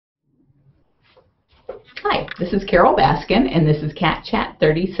This is Carol Baskin, and this is Cat Chat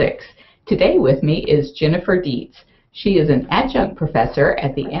 36. Today with me is Jennifer Dietz. She is an adjunct professor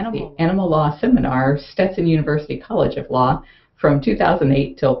at the Animal Law Seminar, Stetson University College of Law, from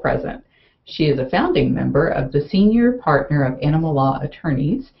 2008 till present. She is a founding member of the Senior Partner of Animal Law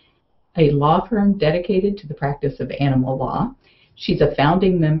Attorneys, a law firm dedicated to the practice of animal law. She's a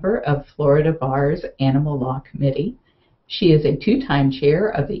founding member of Florida Bar's Animal Law Committee. She is a two-time chair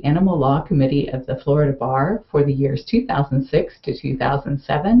of the Animal Law Committee of the Florida Bar for the years 2006 to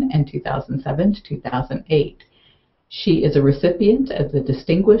 2007 and 2007 to 2008. She is a recipient of the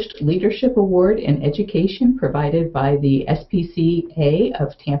Distinguished Leadership Award in Education provided by the SPCA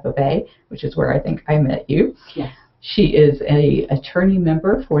of Tampa Bay, which is where I think I met you. Yes. She is an attorney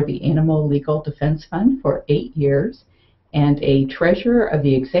member for the Animal Legal Defense Fund for 8 years and a treasurer of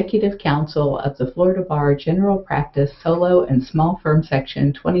the Executive Council of the Florida Bar General Practice Solo and Small Firm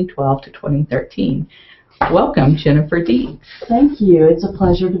Section 2012 to 2013. Welcome, Jennifer Dietz. Thank you. It's a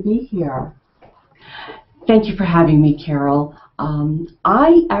pleasure to be here. Thank you for having me, Carol.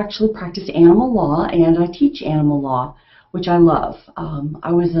 I actually practice animal law and I teach animal law, which I love.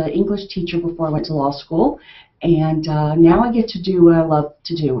 I was an English teacher before I went to law school, and now I get to do what I love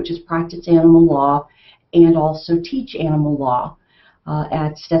to do, which is practice animal law and also teach animal law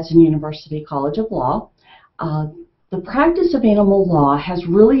at Stetson University College of Law. The practice of animal law has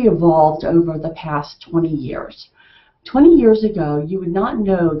really evolved over the past 20 years. 20 years ago, you would not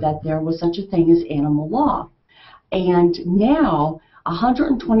know that there was such a thing as animal law. And now,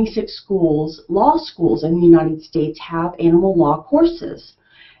 126 schools, law schools in the United States have animal law courses.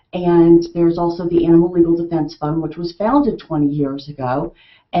 And there's also the Animal Legal Defense Fund, which was founded 20 years ago,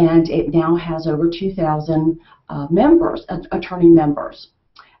 and it now has over 2,000 members, attorney members.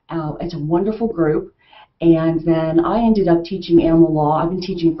 It's a wonderful group. And then I ended up teaching animal law. I've been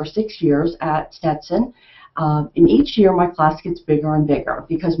teaching for 6 years at Stetson. And each year my class gets bigger and bigger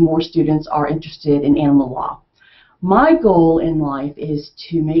because more students are interested in animal law. My goal in life is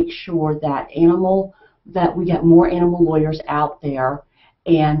to make sure that we get more animal lawyers out there,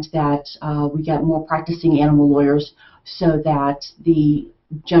 and that we get more practicing animal lawyers so that the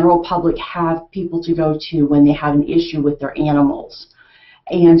general public have people to go to when they have an issue with their animals.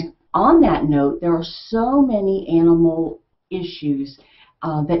 And on that note, there are so many animal issues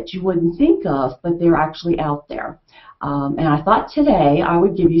that you wouldn't think of, but they're actually out there. And I thought today I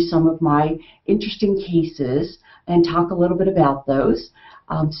would give you some of my interesting cases and talk a little bit about those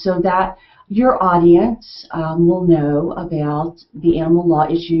so that your audience will know about the animal law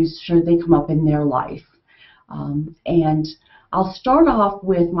issues should they come up in their life. And I'll start off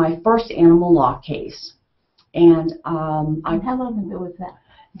with my first animal law case. And how long ago was that?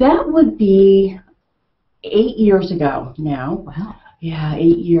 That would be 8 years ago now. Wow. Yeah, 8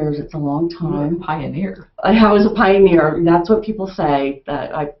 years. It's a long time. You're a pioneer. I was a pioneer. That's what people say,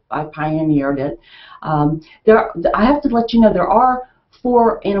 that I pioneered it. I have to let you know there are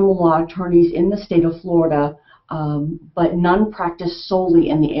 4 animal law attorneys in the state of Florida, but none practice solely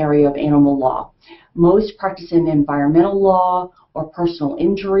in the area of animal law. Most practice in environmental law or personal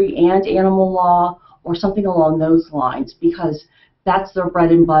injury and animal law or something along those lines, because that's their bread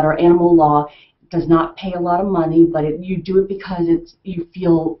and butter. Animal law does not pay a lot of money, but you do it because it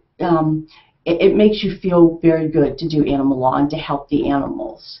makes you feel very good to do animal law and to help the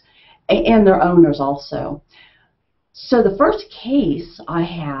animals and their owners also. So the first case I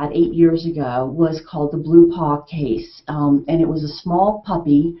had 8 years ago was called the Blue Paw case, and it was a small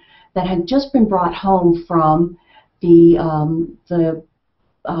puppy that had just been brought home from the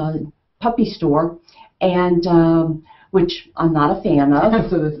puppy store, and which I'm not a fan of.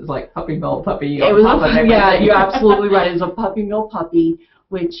 So this is like puppy mill puppy. Yeah, you're absolutely right. It's a puppy mill puppy,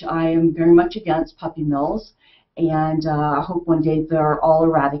 which I am very much against puppy mills, and I hope one day they're all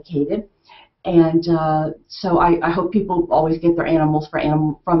eradicated. And so I hope people always get their animals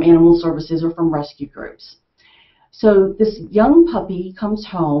from animal services or from rescue groups. So this young puppy comes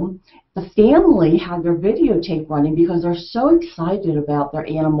home. The family had their videotape running because they're so excited about their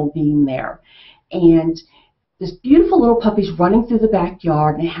animal being there. And this beautiful little puppy's running through the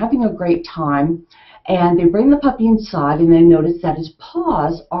backyard and having a great time. And they bring the puppy inside and they notice that his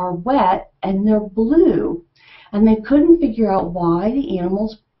paws are wet and they're blue. And they couldn't figure out why the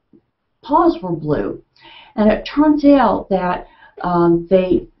animal's paws were blue. And it turns out that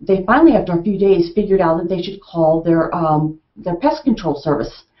they finally, after a few days, figured out that they should call their pest control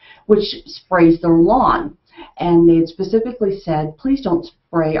service, which sprays their lawn. And they had specifically said, please don't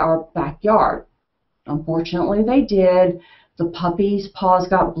spray our backyard. Unfortunately, they did. The puppy's paws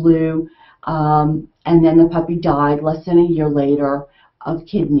got blue, and then the puppy died less than a year later of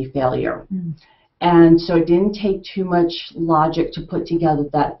kidney failure. And so it didn't take too much logic to put together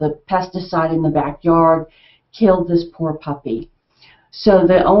that the pesticide in the backyard killed this poor puppy. So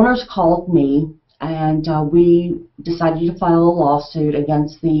the owners called me, and we decided to file a lawsuit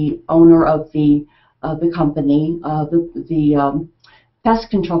against the owner of the company, the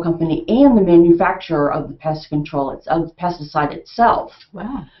pest control company, and the manufacturer of the pest control, of the pesticide itself.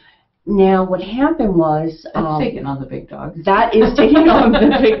 Wow. Now, what happened was... That's taking on the big dogs. That is taking on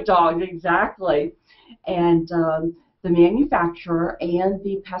the big dogs, exactly. And the manufacturer and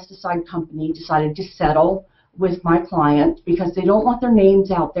the pesticide company decided to settle with my client because they don't want their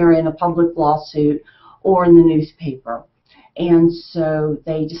names out there in a public lawsuit or in the newspaper. And so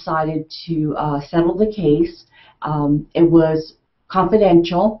they decided to settle the case. It was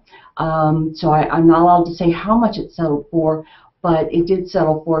confidential, so I'm not allowed to say how much it settled for, but it did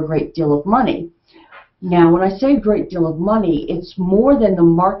settle for a great deal of money. Now, when I say a great deal of money, it's more than the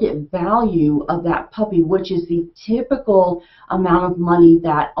market value of that puppy, which is the typical amount of money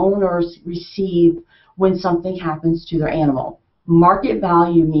that owners receive when something happens to their animal. Market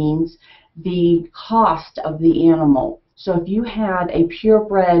value means the cost of the animal. So if you had a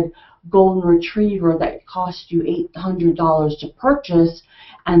purebred golden retriever that cost you $800 to purchase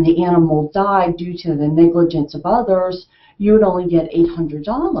and the animal died due to the negligence of others, you would only get $800.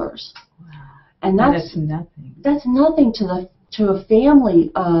 Wow. And that's nothing. That's nothing to a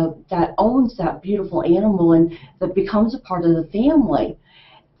family that owns that beautiful animal and that becomes a part of the family.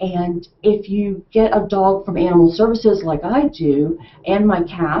 And if you get a dog from Animal Services like I do, and my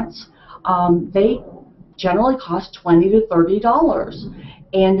cats, they generally cost $20 to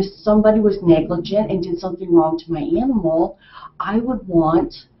 $30. And if somebody was negligent and did something wrong to my animal, I would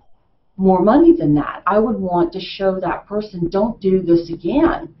want more money than that. I would want to show that person, don't do this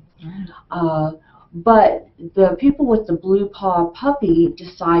again. But the people with the Blue Paw puppy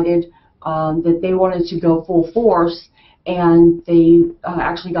decided that they wanted to go full force, and they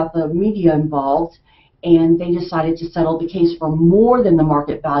actually got the media involved, and they decided to settle the case for more than the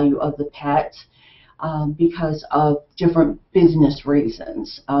market value of the pet because of different business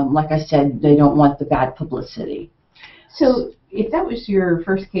reasons. Like I said, they don't want the bad publicity. So if that was your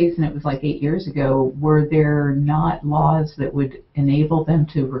first case and it was like 8 years ago, were there not laws that would enable them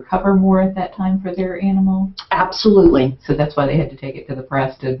to recover more at that time for their animal? Absolutely. So that's why they had to take it to the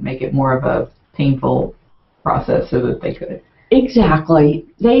press to make it more of a painful process so that they could. Exactly.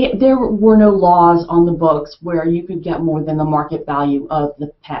 There were no laws on the books where you could get more than the market value of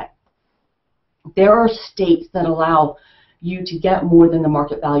the pet. There are states that allow you to get more than the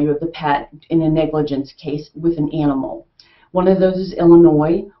market value of the pet in a negligence case with an animal. One of those is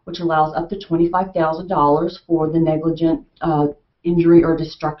Illinois, which allows up to $25,000 for the negligent injury or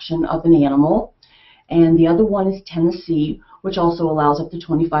destruction of an animal. And the other one is Tennessee, which also allows up to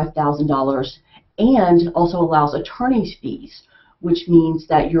 $25,000 and also allows attorney's fees, which means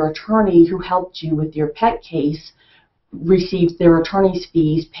that your attorney who helped you with your pet case receives their attorney's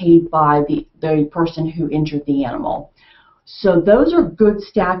fees paid by the person who injured the animal. So those are good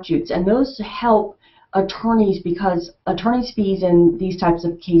statutes, and those help attorneys because attorney's fees in these types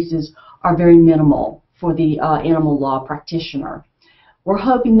of cases are very minimal for the animal law practitioner. We're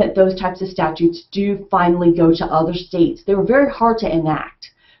hoping that those types of statutes do finally go to other states. They were very hard to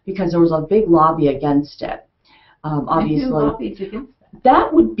enact because there was a big lobby against it. Obviously, and who lobbies against that?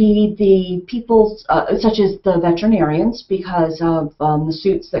 That would be the people, such as the veterinarians, because of the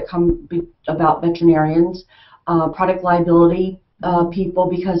suits that come about veterinarians, product liability people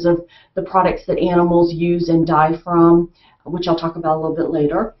because of the products that animals use and die from, which I'll talk about a little bit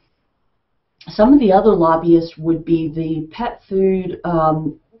later. Some of the other lobbyists would be the pet food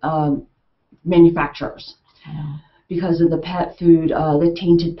manufacturers. Yeah. Because of the pet food, the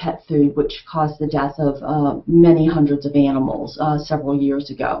tainted pet food, which caused the death of many hundreds of animals several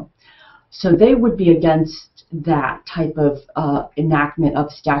years ago. So they would be against that type of enactment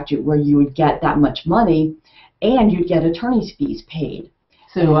of statute where you would get that much money and you'd get attorney's fees paid.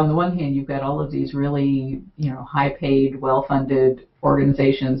 So on the one hand, you've got all of these really, high-paid, well-funded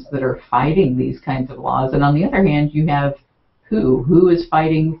organizations that are fighting these kinds of laws, and on the other hand, you have who is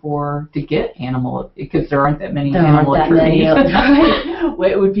fighting to get animal, because there aren't that many animal attorneys. Right.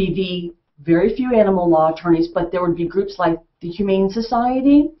 Well, it would be the very few animal law attorneys, but there would be groups like the Humane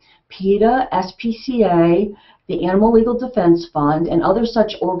Society, PETA, SPCA, the Animal Legal Defense Fund, and other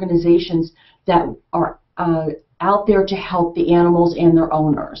such organizations that are out there to help the animals and their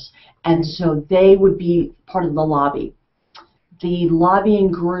owners. And so they would be part of the lobby. The lobbying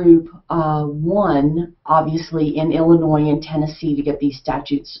group won, obviously, in Illinois and Tennessee to get these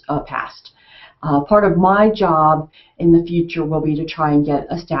statutes passed. Part of my job in the future will be to try and get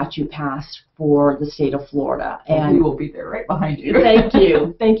a statute passed for the state of Florida. And we will be there right behind you. Thank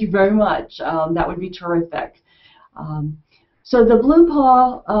you. Thank you very much. That would be terrific. So the Blue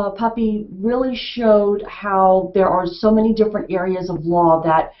Paw puppy really showed how there are so many different areas of law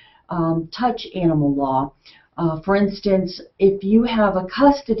that touch animal law. For instance, if you have a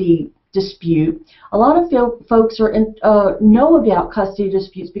custody dispute, a lot of folks know about custody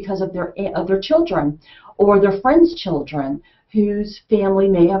disputes because of their children or their friends' children whose family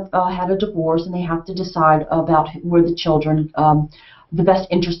may have had a divorce, and they have to decide about where the children, the best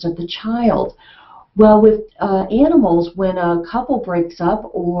interest of the child. Well, with animals, when a couple breaks up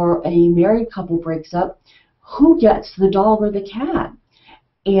or a married couple breaks up, who gets the dog or the cat?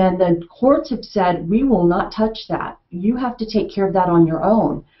 And the courts have said, we will not touch that. You have to take care of that on your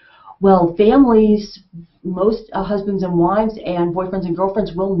own. Well, families, most husbands and wives and boyfriends and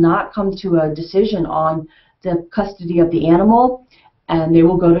girlfriends will not come to a decision on the custody of the animal, and they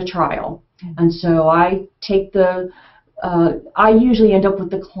will go to trial. And so I take I usually end up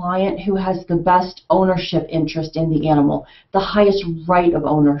with the client who has the best ownership interest in the animal, the highest right of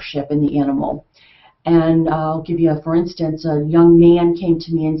ownership in the animal. And I'll give you for instance, a young man came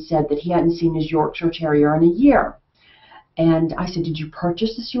to me and said that he hadn't seen his Yorkshire Terrier in a year. And I said, did you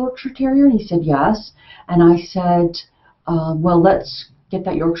purchase this Yorkshire Terrier? And he said, yes. And I said, well, let's get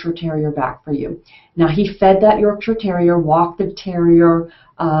that Yorkshire Terrier back for you. Now, he fed that Yorkshire Terrier, walked the terrier,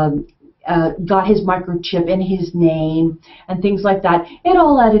 got his microchip in his name, and things like that. It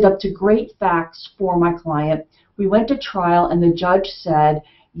all added up to great facts for my client. We went to trial, and the judge said,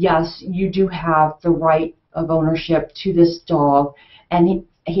 yes, you do have the right of ownership to this dog. And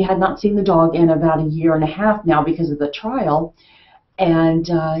he had not seen the dog in about a year and a half now because of the trial. And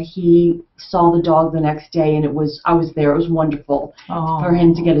he saw the dog the next day, and I was there. It was wonderful for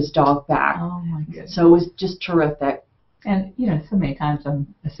him to get his dog back. Oh, my goodness. So it was just terrific. And, you know, so many times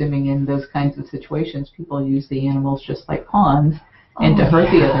I'm assuming in those kinds of situations, people use the animals just like pawns and to hurt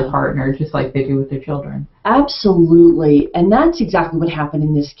the other partner just like they do with their children. Absolutely. And that's exactly what happened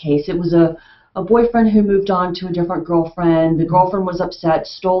in this case. It was a boyfriend who moved on to a different girlfriend. The girlfriend was upset,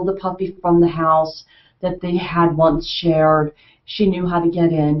 stole the puppy from the house that they had once shared. She knew how to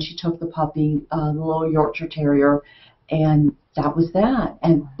get in. She took the puppy, the little Yorkshire Terrier, and that was that.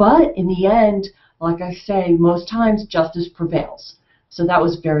 But in the end, like I say, most times justice prevails. So that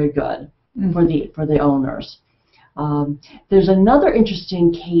was very good for the owners. There's another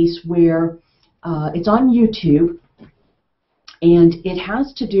interesting case where it's on YouTube, and it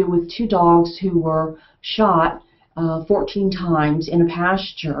has to do with two dogs who were shot 14 times in a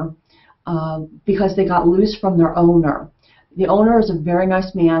pasture because they got loose from their owner. The owner is a very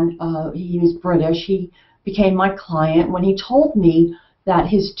nice man. He was British. He became my client when he told me that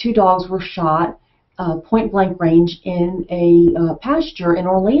his two dogs were shot point blank range in a pasture in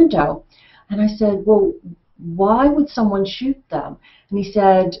Orlando. And I said, well, why would someone shoot them? And he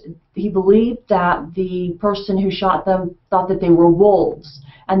said he believed that the person who shot them thought that they were wolves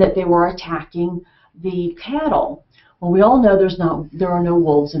and that they were attacking the cattle. Well, we all know there are no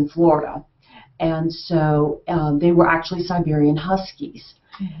wolves in Florida. And so they were actually Siberian Huskies.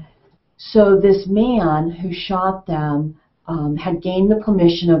 So this man who shot them had gained the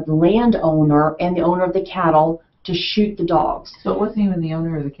permission of the landowner and the owner of the cattle to shoot the dogs. So it wasn't even the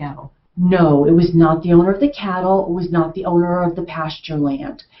owner of the cattle? No, it was not the owner of the cattle. It was not the owner of the pasture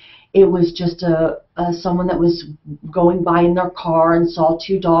land. It was just someone that was going by in their car and saw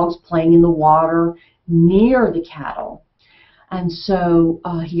two dogs playing in the water near the cattle. And so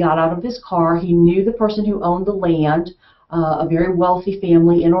he got out of his car. He knew the person who owned the land, a very wealthy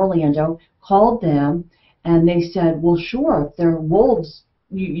family in Orlando, called them, and they said, well, sure, if they're wolves,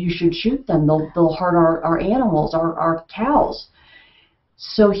 you should shoot them. They'll hurt our animals, our cows.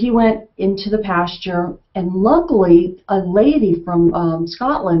 So he went into the pasture, and luckily a lady from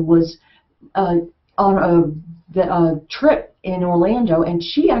Scotland was on a trip in Orlando, and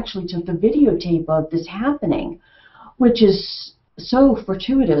she actually took the videotape of this happening, which is so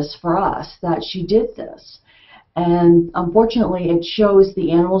fortuitous for us that she did this. And unfortunately, it shows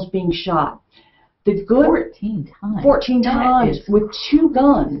the animals being shot. The good 14 times. 14 times with two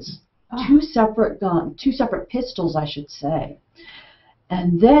guns, Oh. two separate pistols, I should say.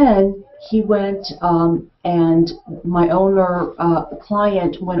 And then he went, and my owner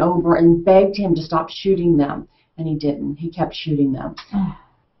client went over and begged him to stop shooting them, and he didn't. He kept shooting them. Oh.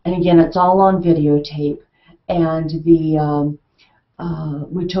 And again, it's all on videotape. And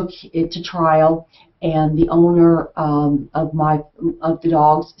we took it to trial, and the owner of the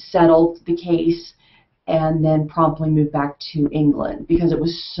dogs settled the case, and then promptly moved back to England because it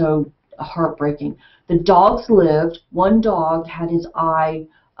was so heartbreaking. The dogs lived. One dog had his eye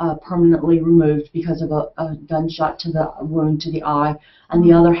permanently removed because of a gunshot to the wound to the eye, and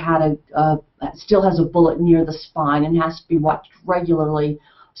the other had still has a bullet near the spine and has to be watched regularly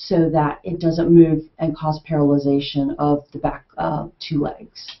so that it doesn't move and cause paralyzation of the back two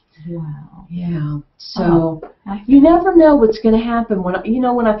legs. Wow. Yeah. So you never know what's going to happen. When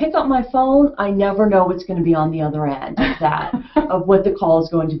I pick up my phone, I never know what's going to be on the other end of that, of what the call is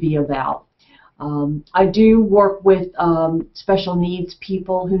going to be about. I do work with special needs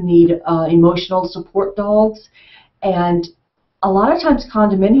people who need emotional support dogs, and a lot of times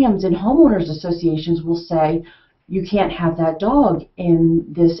condominiums and homeowners associations will say, you can't have that dog in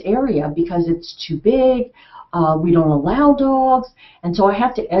this area because it's too big. We don't allow dogs. And so I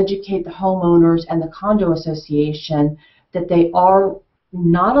have to educate the homeowners and the condo association that they are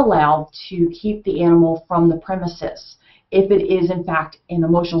not allowed to keep the animal from the premises if it is in fact an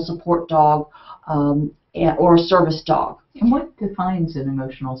emotional support dog or a service dog. And what defines an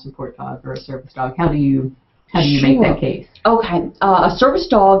emotional support dog or a service dog? How do you make that case? Okay, a service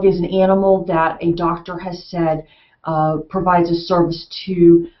dog is an animal that a doctor has said provides a service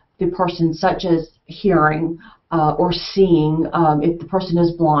to the person, such as hearing or seeing if the person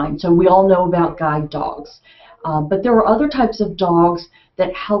is blind. So we all know about guide dogs. But there are other types of dogs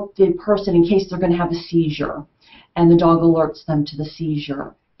that help the person in case they're going to have a seizure, and the dog alerts them to the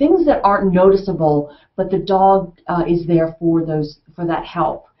seizure. Things that aren't noticeable, but the dog is there for that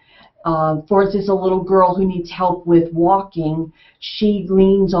help. For instance, a little girl who needs help with walking, she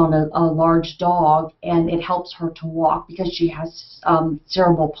leans on a large dog, and it helps her to walk because she has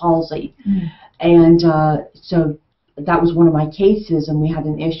cerebral palsy. And so that was one of my cases, and we had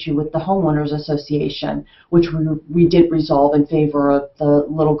an issue with the homeowners association, which we did resolve in favor of the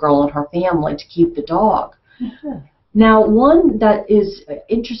little girl and her family to keep the dog. Now, one that is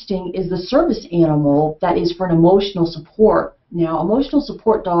interesting is the service animal that is for an emotional support. Now, emotional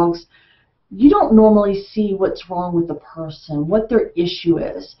support dogs, you don't normally see what's wrong with the person, what their issue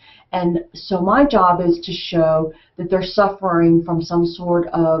is. And so my job is to show that they're suffering from some sort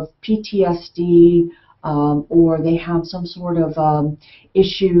of PTSD, or they have some sort of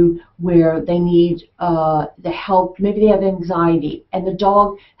issue where they need the help. Maybe they have anxiety, and the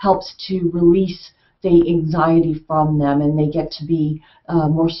dog helps to release the anxiety from them, and they get to be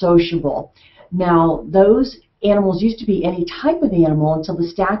more sociable. Now, those animals used to be any type of animal until the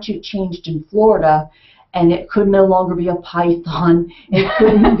statute changed in Florida, and it could no longer be a python, it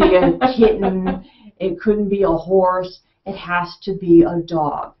couldn't be a kitten, it couldn't be a horse, it has to be a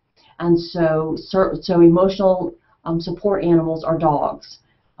dog. And so emotional support animals are dogs.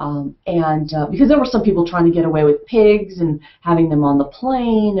 Because there were some people trying to get away with pigs and having them on the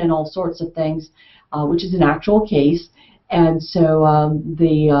plane and all sorts of things, which is an actual case. And so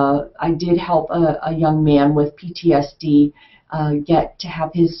I did help a young man with PTSD get to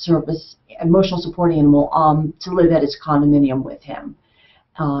have his service emotional support animal to live at his condominium with him.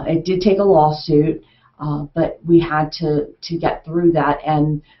 It did take a lawsuit, but we had to get through that,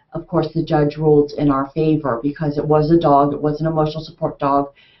 and of course the judge ruled in our favor because it was a dog, it was an emotional support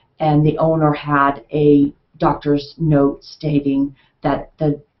dog, and the owner had a doctor's note stating that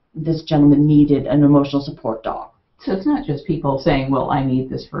this gentleman needed an emotional support dog. So it's not just people saying, well, I need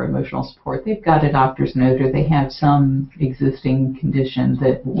this for emotional support. They've got a doctor's note, or they have some existing condition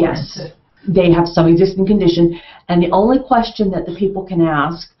that warrants it. They have some existing condition, and the only question that the people can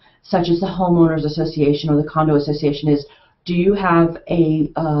ask, such as the homeowners association or the condo association, is, do you have a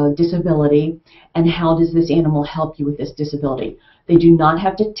disability, and how does this animal help you with this disability? They do not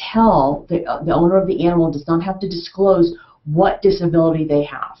have to tell, the owner of the animal does not have to disclose what disability they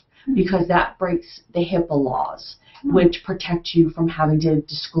have, because that breaks the HIPAA laws, which protect you from having to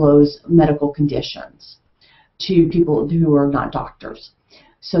disclose medical conditions to people who are not doctors.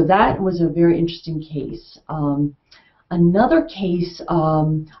 So that was a very interesting case. Another case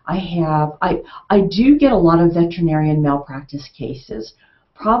I do get a lot of veterinarian malpractice cases,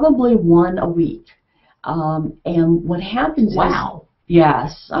 probably one a week. And what happens Wow. is,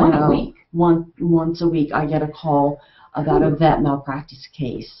 yes, One a week. Once a week I get a call about a vet malpractice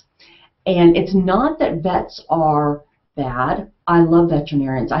case. And it's not that vets are bad. I love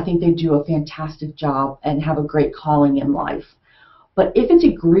veterinarians. I think they do a fantastic job and have a great calling in life. But if it's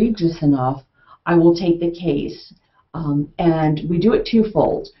egregious enough, I will take the case. And we do it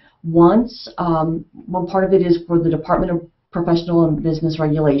twofold. One part of it is for the Department of Professional and Business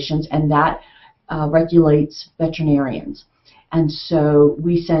Regulations, and that regulates veterinarians. And so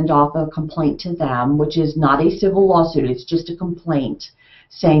we send off a complaint to them, which is not a civil lawsuit. It's just a complaint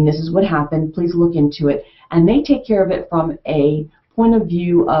saying this is what happened, please look into it. And they take care of it from a point of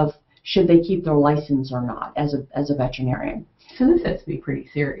view of should they keep their license or not as a veterinarian. So this has to be pretty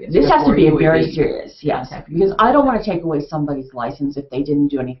serious. This has to be very serious. serious, yes, because I don't want to take away somebody's license if they didn't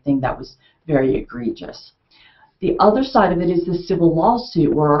do anything that was very egregious. The other side of it is the civil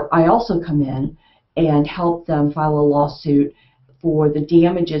lawsuit, where I also come in and help them file a lawsuit for the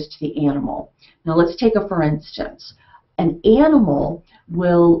damages to the animal. Now let's take a for instance. An animal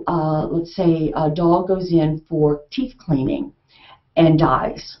will, let's say a dog goes in for teeth cleaning and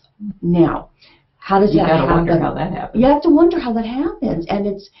dies. Now, how does that happen? You gotta wonder how that happens. You have to wonder how that happens, and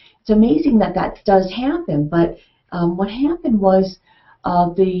it's amazing that that does happen. But what happened was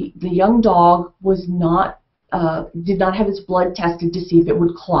the young dog was not did not have its blood tested to see if it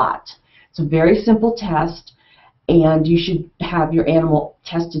would clot. It's a very simple test, and you should have your animal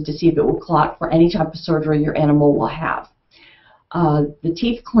tested to see if it will clot for any type of surgery your animal will have. The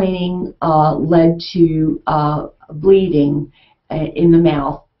teeth cleaning led to bleeding in the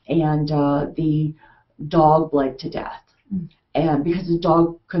mouth, and the dog bled to death. And because the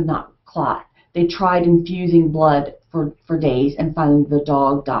dog could not clot, they tried infusing blood for days, and finally the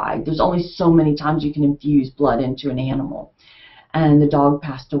dog died. There's only so many times you can infuse blood into an animal. And the dog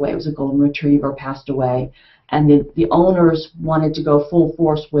passed away. It was a golden retriever, passed away. And the owners wanted to go full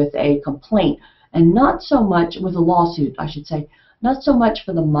force with a complaint, and not so much with a lawsuit, I should say, not so much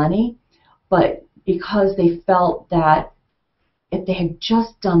for the money, but because they felt that if they had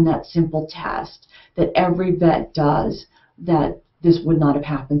just done that simple test that every vet does, that this would not have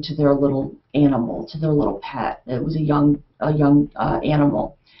happened to their little animal, to their little pet. It was a young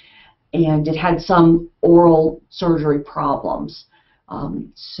animal, and it had some oral surgery problems,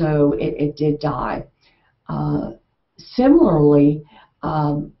 so it did die. Similarly,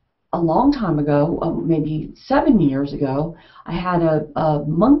 a long time ago, maybe 7 years ago, I had a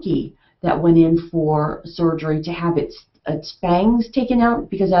monkey that went in for surgery to have its fangs taken out,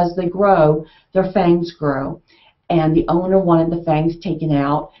 because as they grow, their fangs grow. And the owner wanted the fangs taken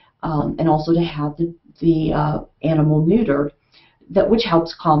out, and also to have the animal neutered, which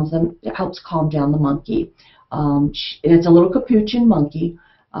helps calm down the monkey. It's a little capuchin monkey,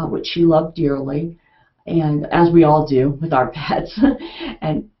 which she loved dearly, and as we all do with our pets.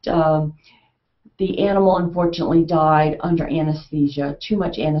 And the animal unfortunately died under anesthesia. Too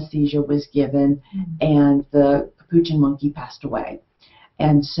much anesthesia was given, and the capuchin monkey passed away.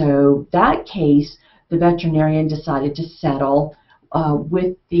 And so that case, the veterinarian decided to settle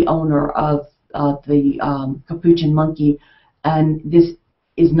with the owner of the capuchin monkey, and this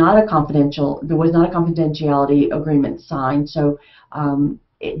is not a confidential. There was not a confidentiality agreement signed, so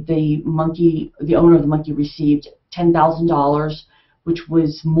the owner of the monkey received $10,000, which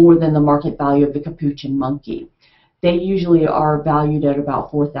was more than the market value of the capuchin monkey. They usually are valued at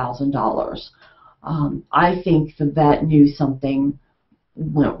about $4,000. I think the vet knew something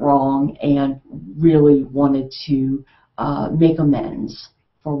went wrong and really wanted to make amends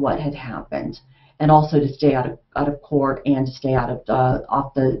for what had happened, and also to stay out of court and to stay out of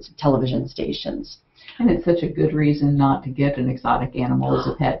off the television stations. And it's such a good reason not to get an exotic animal as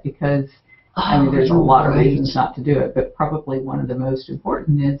a pet, because I mean, there's a lot of reasons not to do it, but probably one of the most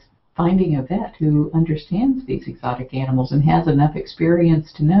important is finding a vet who understands these exotic animals and has enough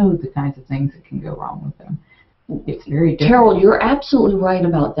experience to know the kinds of things that can go wrong with them. It's very difficult. Carol, you're absolutely right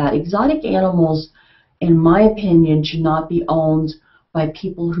about that. Exotic animals, in my opinion, should not be owned by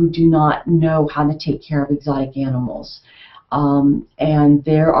people who do not know how to take care of exotic animals. And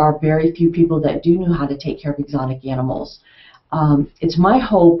there are very few people that do know how to take care of exotic animals. It's my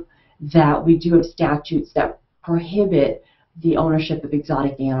hope that we do have statutes that prohibit the ownership of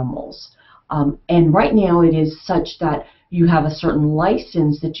exotic animals. And right now it is such that you have a certain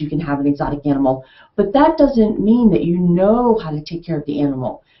license that you can have an exotic animal, but that doesn't mean that you know how to take care of the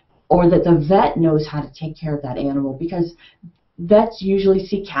animal, or that the vet knows how to take care of that animal, because vets usually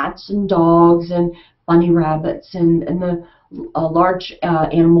see cats and dogs and bunny rabbits, and the large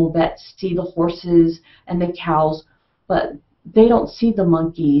animal vets see the horses and the cows, but they don't see the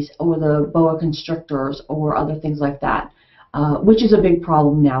monkeys or the boa constrictors or other things like that, which is a big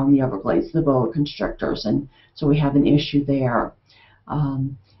problem now in the Everglades, the boa constrictors, and so we have an issue there.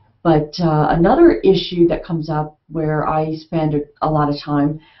 But another issue that comes up where I spend a lot of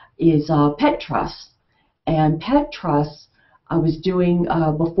time is pet trusts. And pet trusts, I was doing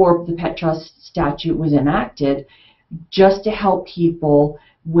before the pet trust statute was enacted, just to help people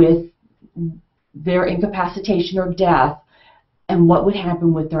with their incapacitation or death and what would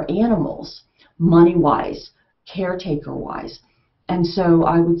happen with their animals, money-wise, caretaker-wise. And so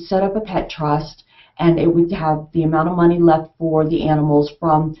I would set up a pet trust, and it would have the amount of money left for the animals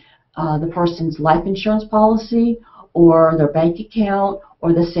from the person's life insurance policy or their bank account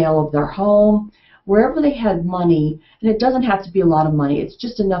or the sale of their home, wherever they had money, and it doesn't have to be a lot of money, it's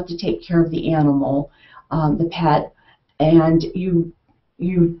just enough to take care of the animal, the pet, and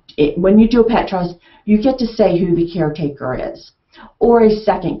when you do a pet trust, you get to say who the caretaker is, or a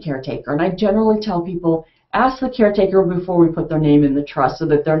second caretaker. And I generally tell people, ask the caretaker before we put their name in the trust so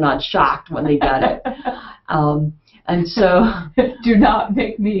that they're not shocked when they get it. And so, do not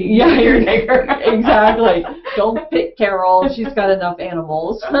pick me, yeah, caretaker. Exactly. Don't pick Carol. She's got enough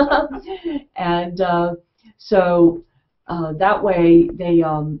animals. And so that way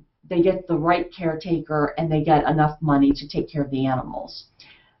they get the right caretaker and they get enough money to take care of the animals.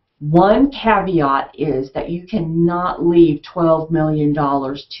 One caveat is that you cannot leave $12 million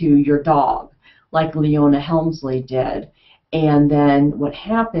to your dog, like Leona Helmsley did. And then what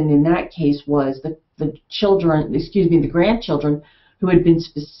happened in that case was the grandchildren who had been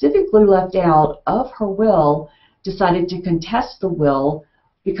specifically left out of her will decided to contest the will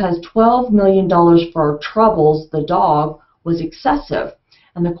because $12 million for Troubles, the dog, was excessive.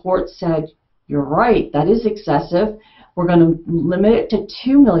 And the court said, you're right, that is excessive. We're going to limit it to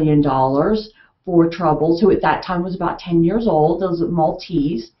 $2 million for Troubles, who at that time was about 10 years old. Those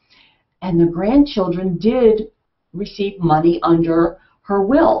Maltese. And the grandchildren did receive money under her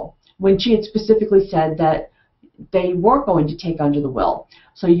will when she had specifically said that they weren't going to take under the will.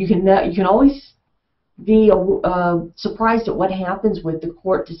 So you can always be surprised at what happens with the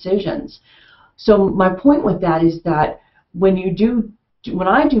court decisions. So my point with that is that when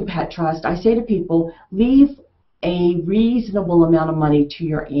I do pet trust, I say to people, leave a reasonable amount of money to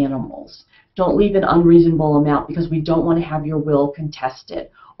your animals. Don't leave an unreasonable amount because we don't want to have your will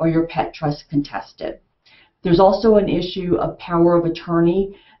contested or your pet trust contested. There's also an issue of power of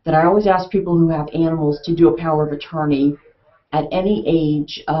attorney that I always ask people who have animals to do a power of attorney at any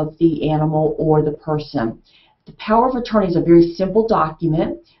age of the animal or the person. The power of attorney is a very simple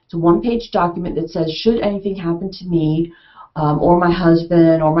document. It's a one-page document that says, should anything happen to me or my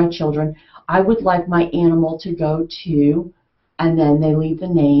husband or my children, I would like my animal to go to, and then they leave the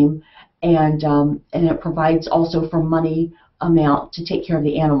name, and it provides also for money amount to take care of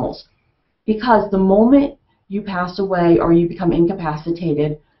the animals. Because the moment you pass away or you become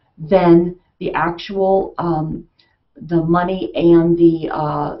incapacitated, then the actual the money and the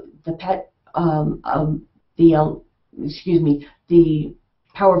pet the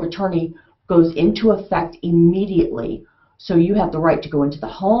power of attorney goes into effect immediately. So you have the right to go into the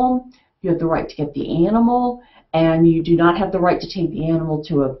home, you have the right to get the animal, and you do not have the right to take the animal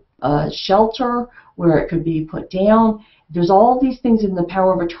to a shelter where it could be put down. There's all these things in the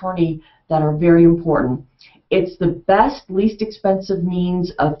power of attorney that are very important. It's the best, least expensive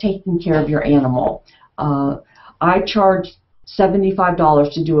means of taking care of your animal. I charge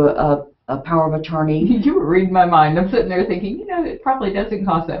 $75 to do a power of attorney. You were reading my mind. I'm sitting there thinking, you know, it probably doesn't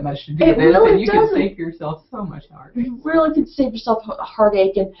cost that much to do this, really and you can save yourself so much heartache. You really could save yourself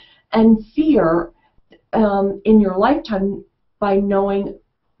heartache and fear in your lifetime by knowing,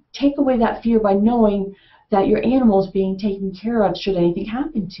 take away that fear by knowing that your animal is being taken care of should anything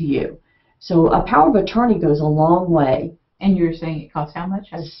happen to you. So a power of attorney goes a long way. And you're saying it costs how much?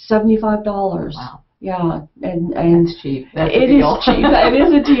 $75. Wow. Yeah, and that's cheap. That's it a deal. is cheap. It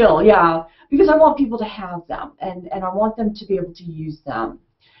is a deal, yeah, because I want people to have them, and I want them to be able to use them.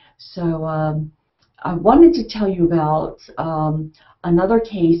 So I wanted to tell you about another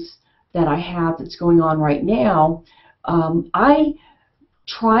case that I have that's going on right now. I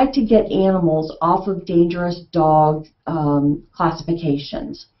try to get animals off of dangerous dog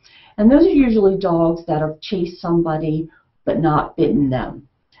classifications. And those are usually dogs that have chased somebody but not bitten them.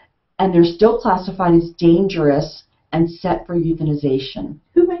 And they're still classified as dangerous and set for euthanization.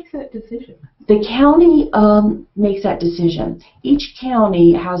 Who makes that decision? The county makes that decision. Each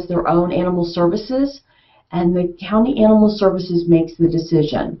county has their own animal services, and the county animal services makes the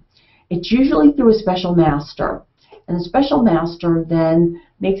decision. It's usually through a special master. And the special master then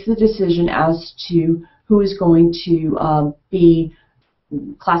makes the decision as to who is going to be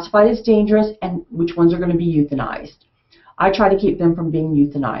classified as dangerous and which ones are going to be euthanized. I try to keep them from being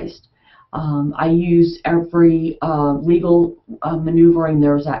euthanized. I use every legal maneuvering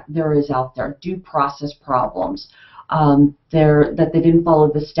there is out there. Due process problems, that they didn't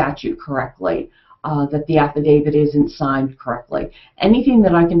follow the statute correctly, that the affidavit isn't signed correctly. Anything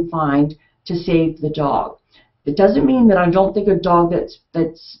that I can find to save the dog. It doesn't mean that I don't think a dog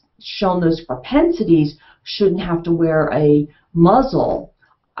that's shown those propensities shouldn't have to wear a muzzle.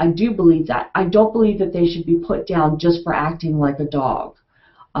 I do believe that. I don't believe that they should be put down just for acting like a dog.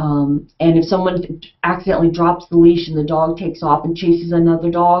 And if someone accidentally drops the leash and the dog takes off and chases another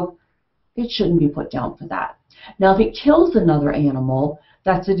dog, it shouldn't be put down for that. Now, if it kills another animal,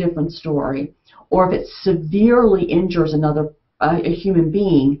 that's a different story. Or if it severely injures a human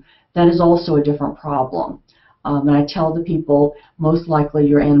being, that is also a different problem. And I tell the people, most likely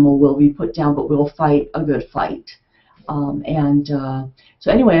your animal will be put down, but we'll fight a good fight. So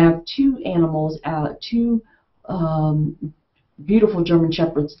anyway, I have two animals, two beautiful German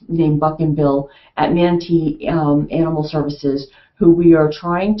Shepherds named Buck and Bill at Manatee Animal Services, who we are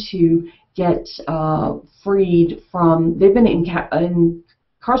trying to get freed from. They've been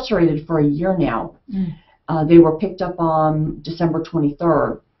incarcerated for a year now. They were picked up on December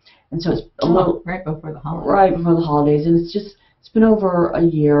 23rd, and so it's a little right before the holidays. Right before the holidays, and it's been over a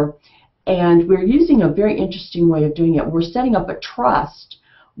year, and we're using a very interesting way of doing it. We're setting up a trust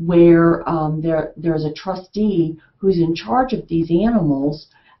where there's a trustee who's in charge of these animals,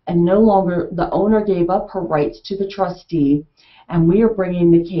 and no longer the owner gave up her rights to the trustee, and we are bringing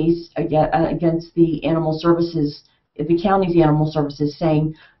the case against the animal services, the county's animal services,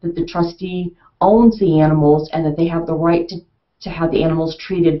 saying that the trustee owns the animals and that they have the right to have the animals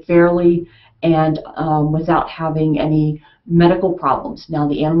treated fairly and without having any medical problems. Now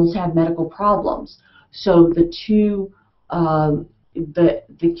the animals have medical problems, so the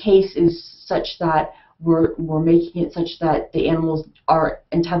case is such that we're making it such that the animals are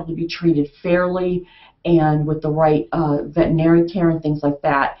entitled to be treated fairly and with the right veterinary care and things like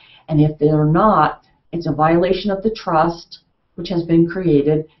that. And if they're not, it's a violation of the trust which has been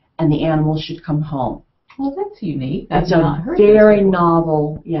created, and the animals should come home. Well, that's unique. It's a very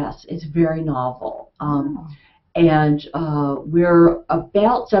novel, yes, it's very novel. And we're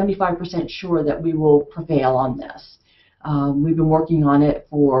about 75% sure that we will prevail on this. We've been working on it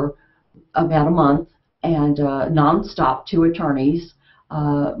for about a month, and nonstop, 2 attorneys,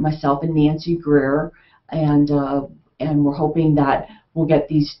 myself and Nancy Greer, and we're hoping that we'll get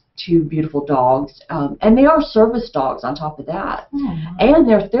these 2 beautiful dogs, and they are service dogs on top of that, and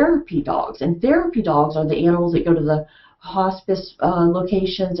they're therapy dogs, and therapy dogs are the animals that go to the hospice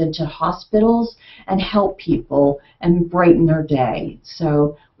locations and to hospitals and help people and brighten their day.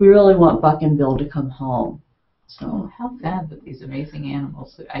 So we really want Buck and Bill to come home. So how sad that these amazing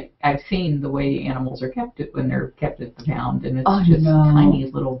animals. I've seen the way animals are kept when they're kept at the pound, and it's just tiny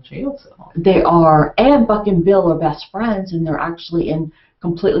little jail cells. They are, and Buck and Bill are best friends, and they're actually in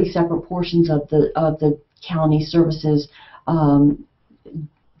completely separate portions of the county services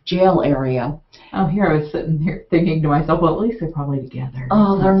jail area. Oh, here I was sitting here thinking to myself, well, at least they're probably together.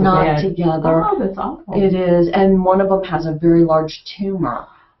 Oh, they're not together. Oh, that's awful. It is, and one of them has a very large tumor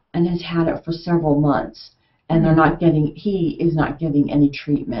and has had it for several months. And he is not getting any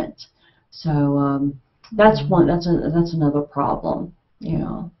treatment. So that's another problem, you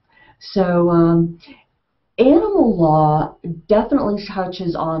know. So animal law definitely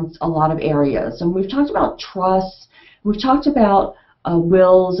touches on a lot of areas, and we've talked about trusts, we've talked about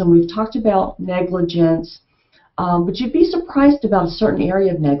wills, and we've talked about negligence. But you'd be surprised about a certain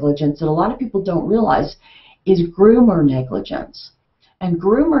area of negligence that a lot of people don't realize is groomer negligence. And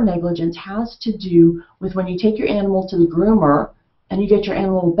groomer negligence has to do with when you take your animal to the groomer and you get your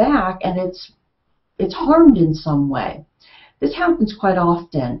animal back and it's harmed in some way. This happens quite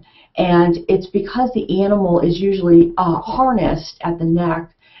often, and it's because the animal is usually harnessed at the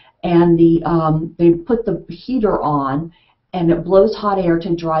neck, and they put the heater on and it blows hot air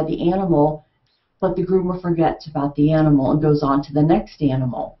to dry the animal, but the groomer forgets about the animal and goes on to the next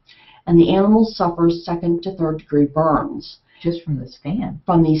animal. And the animal suffers 2nd to 3rd degree burns. Just from this fan?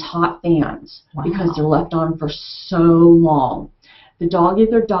 From these hot fans. Wow. Because they're left on for so long. The dog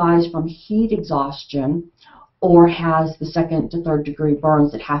either dies from heat exhaustion or has the 2nd to 3rd degree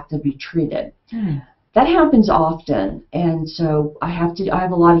burns that have to be treated. That happens often, and so I have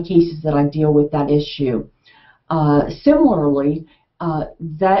a lot of cases that I deal with that issue. Similarly,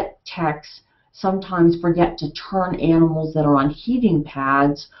 vet techs sometimes forget to turn animals that are on heating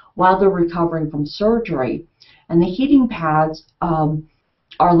pads while they're recovering from surgery. And the heating pads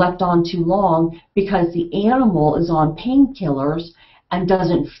are left on too long because the animal is on painkillers and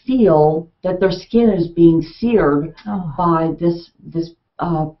doesn't feel that their skin is being seared by this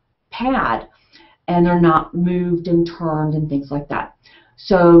pad, and they're not moved and turned and things like that.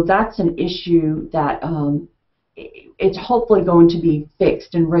 So that's an issue that it's hopefully going to be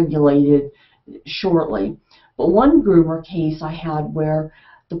fixed and regulated shortly. But one groomer case I had where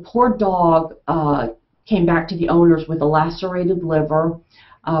the poor dog came back to the owners with a lacerated liver,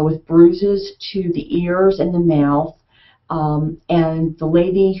 with bruises to the ears and the mouth, and the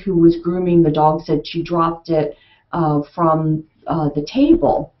lady who was grooming the dog said she dropped it from the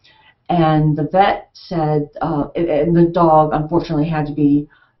table, and the vet said, and the dog unfortunately had to be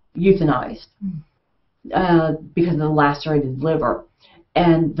euthanized because of the lacerated liver.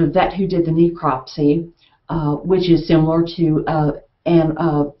 and the vet who did the necropsy, which is similar to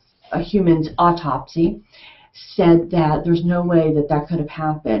a human's autopsy, said that there's no way that that could have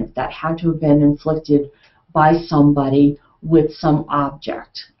happened. That had to have been inflicted by somebody with some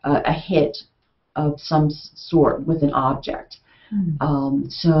object, a hit of some sort with an object.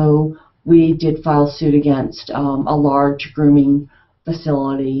 So we did file suit against a large grooming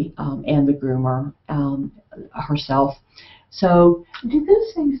facility and the groomer herself. So, do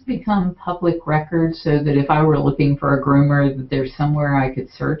those things become public records so that if I were looking for a groomer, that there's somewhere I could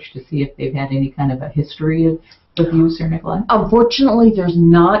search to see if they've had any kind of a history of abuse or neglect? Unfortunately, there's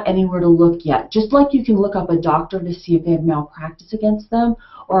not anywhere to look yet. Just like you can look up a doctor to see if they have malpractice against them,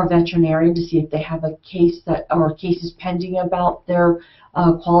 or a veterinarian to see if they have a case that or cases pending about their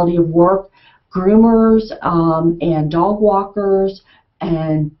quality of work. Groomers and dog walkers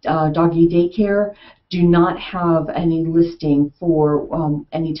and doggy daycare do not have any listing for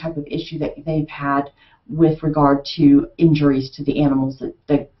any type of issue that they've had with regard to injuries to the animals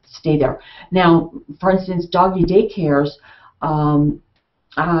that stay there. Now, for instance, doggy daycares,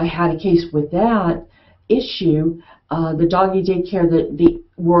 I had a case with that issue. The doggy daycare,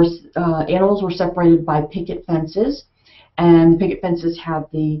 animals were separated by picket fences, and the picket fences have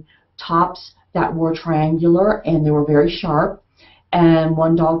the tops that were triangular and they were very sharp. And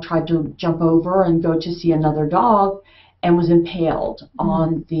one dog tried to jump over and go to see another dog and was impaled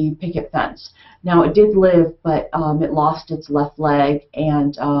on the picket fence. Now, it did live, but it lost its left leg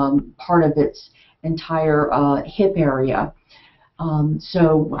and part of its entire hip area.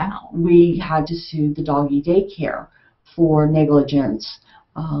 So we had to sue the doggy daycare for negligence.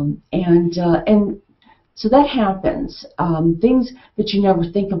 And so that happens. Things that you never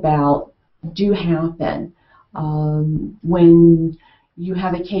think about do happen. When you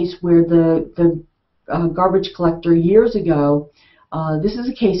have a case where the garbage collector years ago, this is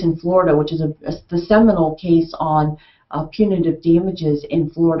a case in Florida, which is the seminal case on punitive damages in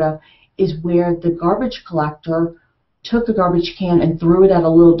Florida, is where the garbage collector took a garbage can and threw it at a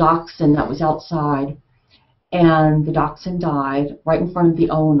little dachshund that was outside, and the dachshund died right in front of the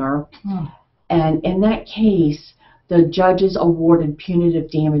owner. And in that case, the judges awarded punitive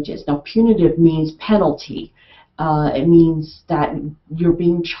damages. Now, punitive means penalty. It means that you're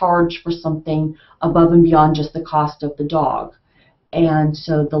being charged for something above and beyond just the cost of the dog. And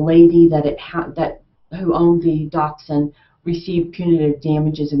so the lady who owned the dachshund received punitive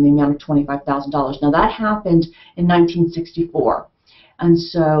damages in the amount of $25,000. Now, that happened in 1964. And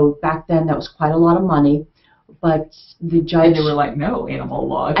so back then, that was quite a lot of money. But the judge... And there were like no animal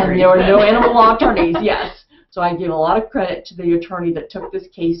law attorneys. And there were no animal law attorneys, yes. So I give a lot of credit to the attorney that took this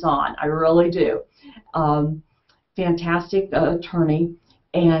case on. I really do. Fantastic attorney.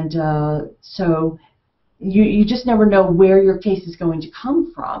 And so you just never know where your case is going to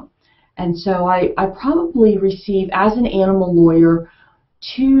come from. And so I probably receive, as an animal lawyer,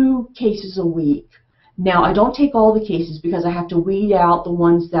 2 cases a week. Now, I don't take all the cases because I have to weed out the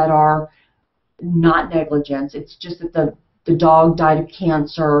ones that are not negligence. It's just that the dog died of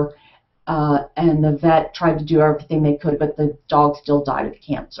cancer and the vet tried to do everything they could, but the dog still died of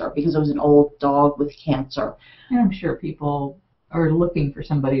cancer because it was an old dog with cancer. And I'm sure people are looking for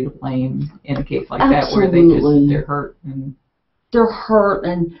somebody to blame in a case like Absolutely. that where they're hurt. They're hurt,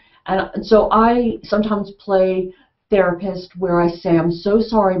 and so I sometimes play therapist where I say, I'm so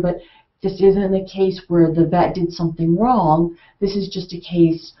sorry, but this isn't a case where the vet did something wrong. This is just a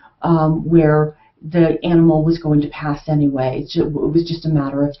case where the animal was going to pass anyway. It was just a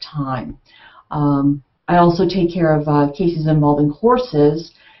matter of time. I also take care of cases involving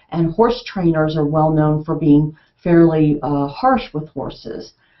horses, and horse trainers are well known for being fairly harsh with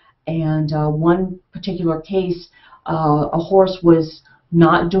horses. And one particular case, a horse was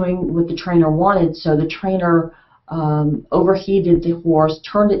not doing what the trainer wanted, so the trainer overheated the horse,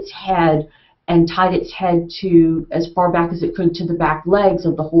 turned its head, and tied its head to as far back as it could to the back legs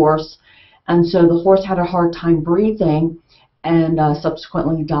of the horse. And so the horse had a hard time breathing and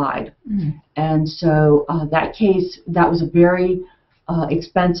subsequently died. And so that case, that was a very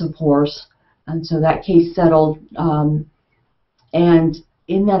expensive horse. And so that case settled. And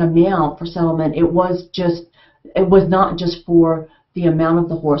in that amount for settlement, it was not just for the amount of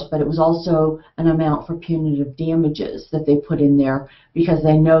the horse, but it was also an amount for punitive damages that they put in there because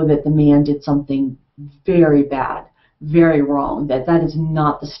they know that the man did something very bad, very wrong, that is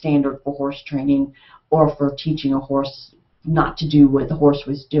not the standard for horse training or for teaching a horse not to do what the horse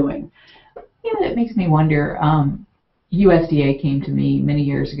was doing. Yeah, that makes me wonder. USDA came to me many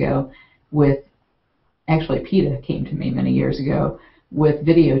years ago with, actually PETA came to me many years ago with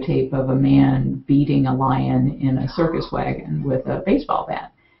videotape of a man beating a lion in a circus wagon with a baseball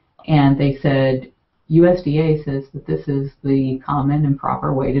bat. And they said, USDA says that this is the common and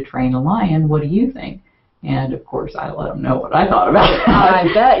proper way to train a lion. What do you think? And of course, I let them know what I thought about it. I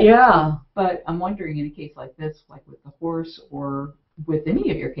bet, yeah. But I'm wondering, in a case like this, like with the horse, or with any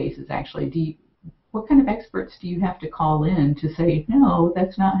of your cases, actually, what kind of experts do you have to call in to say, no,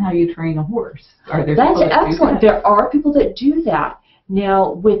 that's not how you train a horse? Are there That's people that excellent. do that? There are people that do that.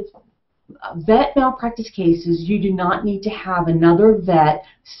 Now, with vet malpractice cases, you do not need to have another vet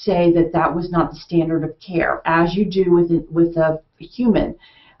say that that was not the standard of care, as you do with a human.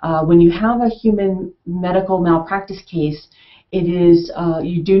 When you have a human medical malpractice case, it is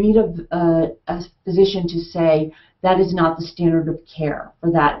you do need a physician to say that is not the standard of care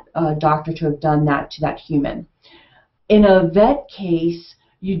for that doctor to have done that to that human. In a vet case,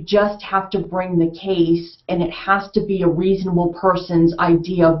 you just have to bring the case, and it has to be a reasonable person's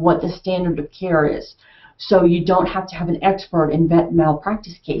idea of what the standard of care is. So you don't have to have an expert in vet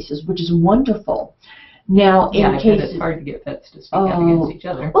malpractice cases, which is wonderful. Now, Yeah, in I bet cases, it's hard to get vets to speak out against each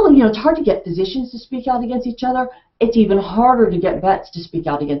other. well, it's hard to get physicians to speak out against each other. It's even harder to get vets to speak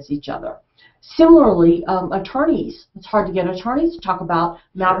out against each other. Similarly, attorneys. It's hard to get attorneys to talk about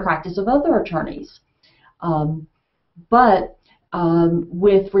malpractice of other attorneys. But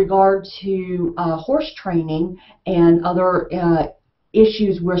with regard to horse training and other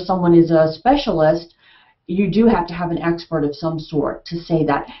issues where someone is a specialist, you do have to have an expert of some sort to say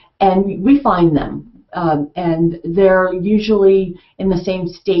that. And we find them. And they're usually in the same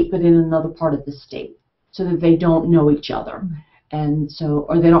state but in another part of the state, so that they don't know each other. And so,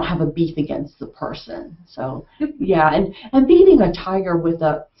 or they don't have a beef against the person. So, yeah, and beating a tiger with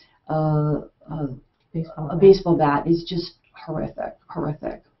a baseball bat is just horrific.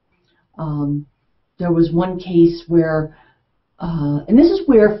 There was one case where, and this is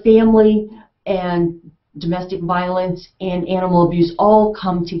where family and domestic violence and animal abuse all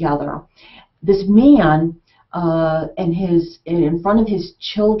come together. This man, in front of his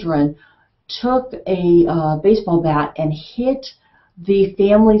children, took a baseball bat and hit the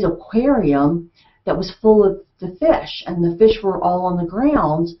family's aquarium that was full of the fish, and the fish were all on the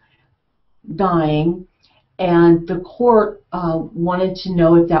ground dying, and the court wanted to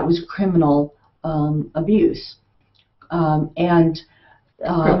know if that was criminal abuse.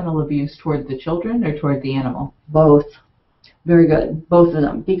 Criminal abuse toward the children or toward the animal? Both. Very good. Both of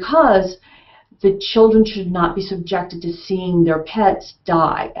them. Because the children should not be subjected to seeing their pets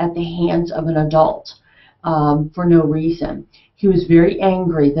die at the hands of an adult for no reason. He was very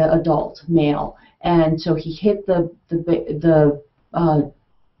angry, the adult male, and so he hit the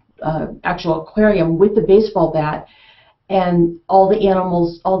actual aquarium with the baseball bat, and all the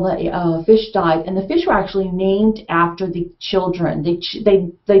animals, all the fish died, and the fish were actually named after the children. They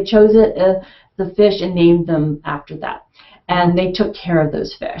chose the fish and named them after that, and they took care of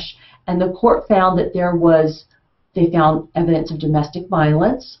those fish. And the court found that they found evidence of domestic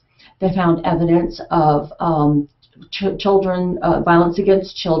violence. They found evidence of violence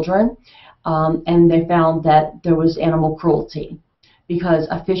against children, and they found that there was animal cruelty, because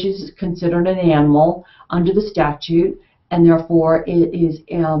a fish is considered an animal under the statute, and therefore it is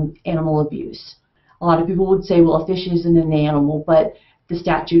animal abuse. A lot of people would say, well, a fish isn't an animal, but the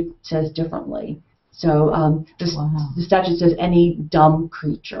statute says differently. So the statute says any dumb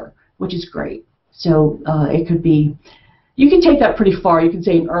creature, which is great. So it could be, you can take that pretty far. You can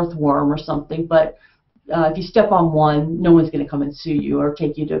say an earthworm or something, but if you step on one, no one's going to come and sue you or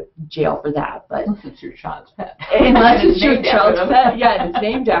take you to jail for that. But unless it's your child's pet. Unless it's your child's pet, yeah, and it's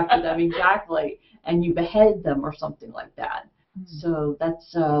named after them, exactly. And you behead them or something like that. So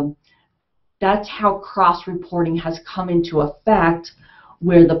that's how cross-reporting has come into effect,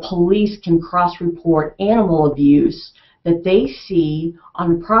 where the police can cross-report animal abuse that they see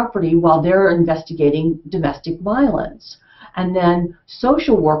on property while they're investigating domestic violence. And then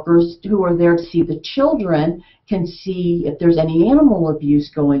social workers who are there to see the children can see if there's any animal abuse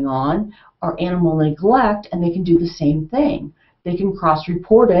going on or animal neglect, and they can do the same thing. They can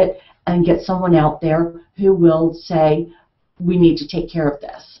cross-report it and get someone out there who will say, we need to take care of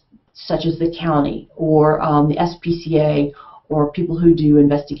this, such as the county or the SPCA or people who do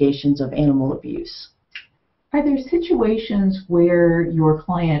investigations of animal abuse. Are there situations where your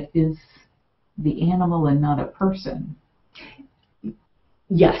client is the animal and not a person?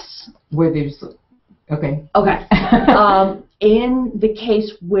 Yes. Where there's, okay. Okay. In the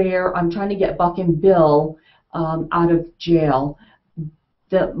case where I'm trying to get Buck and Bill out of jail,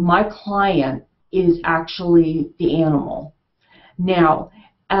 my client is actually the animal. Now,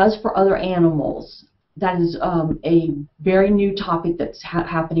 as for other animals, that is a very new topic that's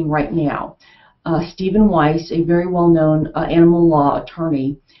happening right now. Stephen Weiss, a very well-known animal law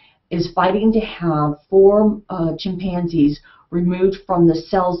attorney, is fighting to have 4 chimpanzees removed from the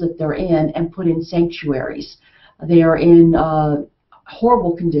cells that they're in and put in sanctuaries. They are in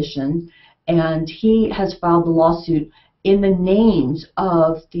horrible condition, and he has filed the lawsuit in the names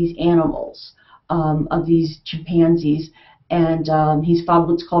of these animals, of these chimpanzees, and he's filed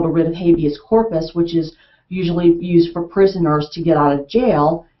what's called a writ of habeas corpus, which is usually used for prisoners to get out of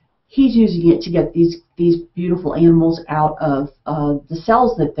jail. He's using it to get these beautiful animals out of the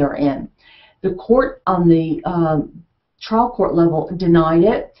cells that they're in. The court on the trial court level denied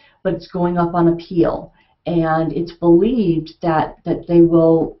it, but it's going up on appeal, and it's believed that they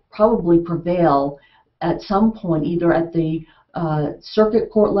will probably prevail at some point, either at the circuit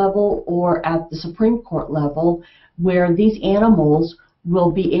court level or at the Supreme Court level, where these animals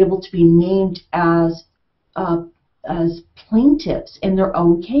will be able to be named as plaintiffs in their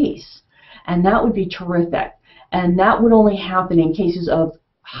own case. And that would be terrific. And that would only happen in cases of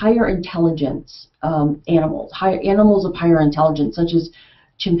higher intelligence animals, animals of higher intelligence, such as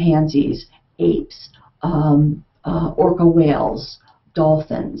chimpanzees, apes, orca whales,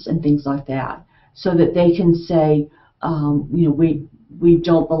 dolphins, and things like that, so that they can say, we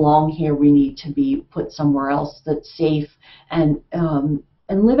don't belong here. We need to be put somewhere else that's safe, and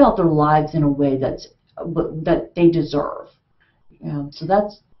live out their lives in a way that they deserve. So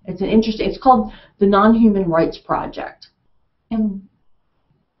it's an interesting. It's called the Non-Human Rights Project. And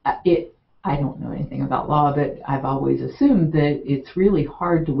I don't know anything about law, but I've always assumed that it's really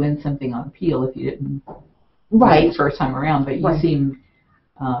hard to win something on appeal if you didn't win it the first time around. But you seem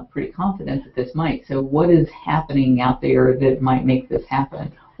pretty confident that this might. So what is happening out there that might make this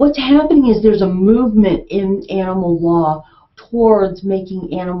happen? What's happening is there's a movement in animal law towards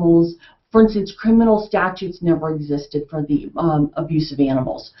making animals, for instance, criminal statutes never existed for the abuse of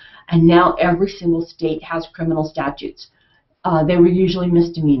animals. And now every single state has criminal statutes. They were usually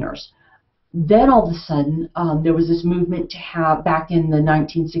misdemeanors. Then all of a sudden, there was this movement to have, back in the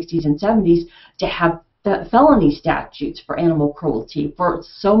 1960s and 70s, to have felony statutes for animal cruelty, for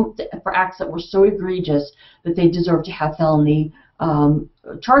acts that were so egregious that they deserved to have felony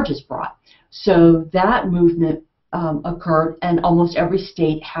charges brought. So that movement occurred, and almost every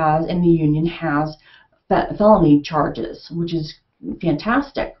state has, in the union, has felony charges, which is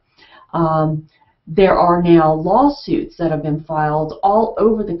fantastic. There are now lawsuits that have been filed all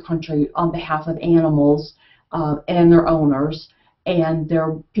over the country on behalf of animals and their owners, and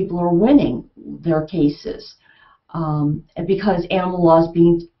people are winning their cases because animal law is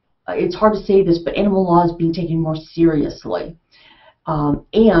being, it's hard to say this, but animal law is being taken more seriously.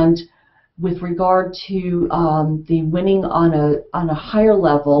 And with regard to the winning on a higher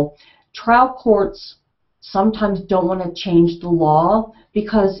level, trial courts sometimes don't want to change the law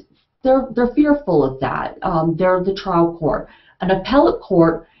because they're fearful of that. They're the trial court. An appellate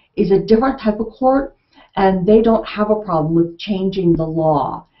court is a different type of court, and they don't have a problem with changing the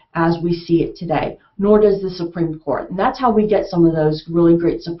law as we see it today, nor does the Supreme Court. And that's how we get some of those really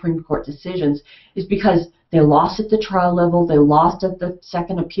great Supreme Court decisions, is because they lost at the trial level, they lost at the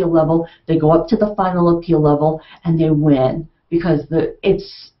second appeal level, they go up to the final appeal level, and they win, because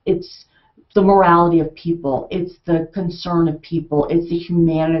it's the morality of people, it's the concern of people, it's the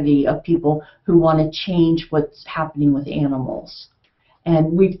humanity of people who want to change what's happening with animals.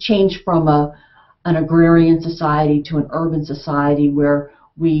 And we've changed from an agrarian society to an urban society where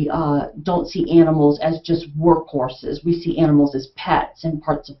we don't see animals as just workhorses. We see animals as pets and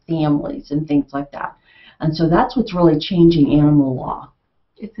parts of families and things like that. And so that's what's really changing animal law.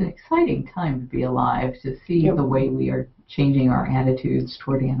 It's an exciting time to be alive, to see the way we are changing our attitudes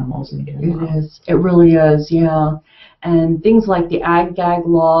toward animals in general. It is. It really is, yeah. And things like the ag-gag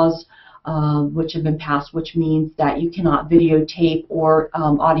laws, which have been passed, which means that you cannot videotape or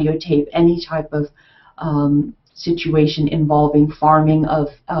audio tape any type of situation involving farming of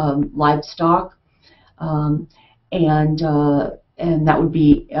livestock, and that would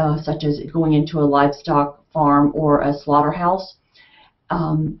be such as going into a livestock farm or a slaughterhouse.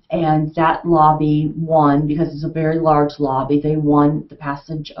 And that lobby won, because it's a very large lobby. They won the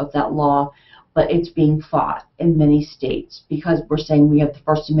passage of that law, but it's being fought in many states because we're saying we have the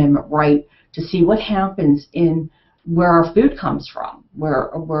First Amendment right to see what happens in where our food comes from,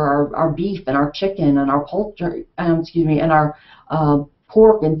 where our beef and our chicken and our poultry, and our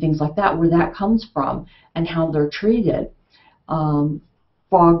pork and things like that, where that comes from and how they're treated.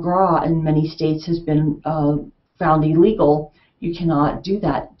 Foie gras in many states has been found illegal. You cannot do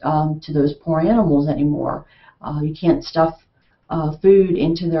that to those poor animals anymore. You can't stuff food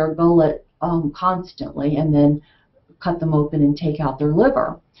into their gullet constantly and then cut them open and take out their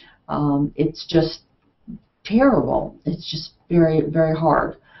liver. It's just terrible. It's just very, very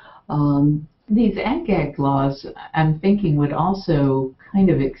hard. These ag-gag laws, I'm thinking, would also kind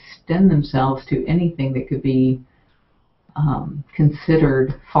of extend themselves to anything that could be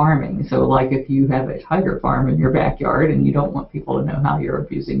considered farming. So like if you have a tiger farm in your backyard and you don't want people to know how you're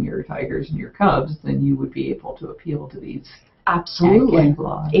abusing your tigers and your cubs, then you would be able to appeal to these Absolutely. ag-gag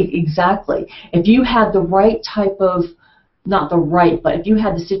laws. Exactly. If you had the right type of, not the right, but if you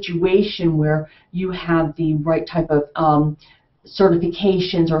had the situation where you had the right type of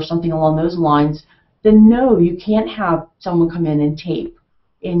certifications or something along those lines, then no, you can't have someone come in and tape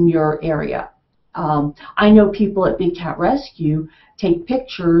in your area. I know people at Big Cat Rescue take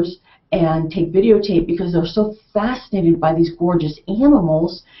pictures and take videotape because they're so fascinated by these gorgeous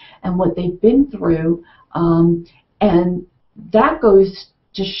animals and what they've been through, and that goes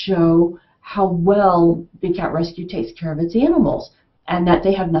to show how well Big Cat Rescue takes care of its animals and that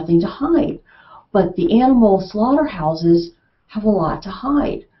they have nothing to hide. But the animal slaughterhouses have a lot to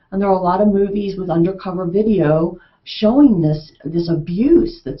hide, and there are a lot of movies with undercover video showing this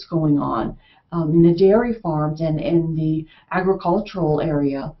abuse that's going on in the dairy farms and in the agricultural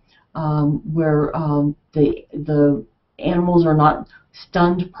area, where the animals are not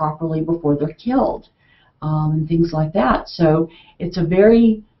stunned properly before they're killed, and things like that. So it's a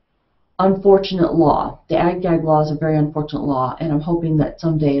very unfortunate law. The ag-gag law is a very unfortunate law, and I'm hoping that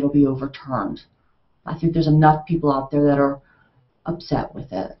someday it'll be overturned. I think there's enough people out there that are upset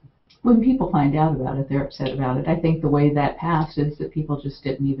with it. When people find out about it, they're upset about it. I think the way that passed is that people just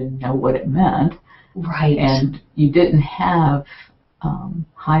didn't even know what it meant. Right. And you didn't have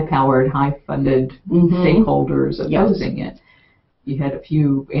high-powered, high-funded stakeholders opposing it. You had a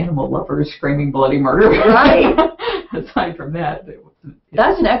few animal lovers screaming bloody murder. Right. Aside from that,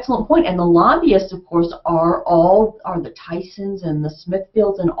 that's an excellent point. And the lobbyists, of course, are the Tysons and the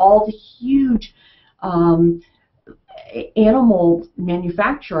Smithfields and all the huge animal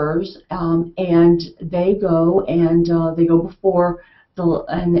manufacturers, and they go before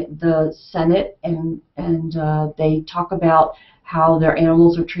the Senate and they talk about how their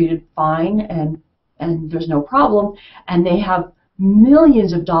animals are treated fine and there's no problem, and they have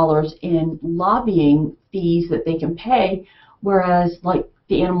millions of dollars in lobbying fees that they can pay, whereas like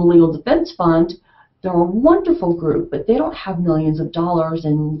the Animal Legal Defense Fund, they're a wonderful group, but they don't have millions of dollars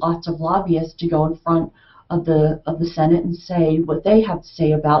and lots of lobbyists to go in front of the Senate and say what they have to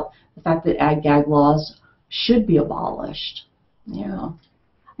say about the fact that ag-gag laws should be abolished. Yeah.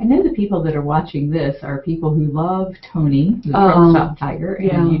 I know the people that are watching this are people who love Tony, the Truck Stop Tiger,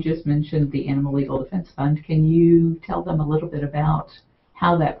 and you just mentioned the Animal Legal Defense Fund. Can you tell them a little bit about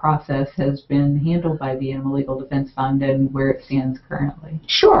how that process has been handled by the Animal Legal Defense Fund and where it stands currently?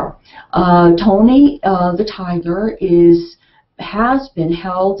 Sure. Tony the tiger has been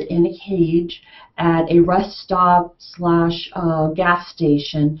held in a cage at a rest stop / gas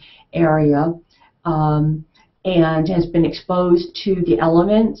station area, and has been exposed to the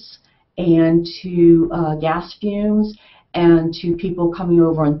elements and to gas fumes and to people coming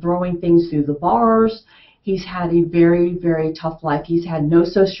over and throwing things through the bars. He's had a very, very tough life. He's had no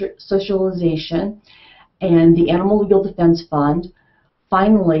socialization, and the Animal Legal Defense Fund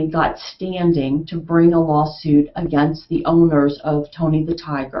finally got standing to bring a lawsuit against the owners of Tony the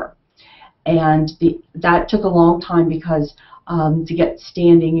Tiger. And that took a long time because to get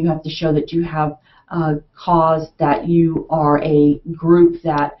standing, you have to show that you have cause, that you are a group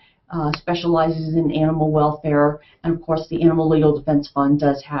that specializes in animal welfare, and of course the Animal Legal Defense Fund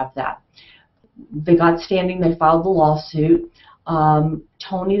does have that. They got standing, they filed the lawsuit.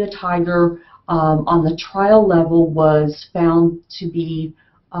 Tony the Tiger on the trial level was found to be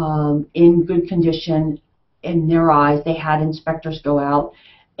in good condition in their eyes. They had inspectors go out,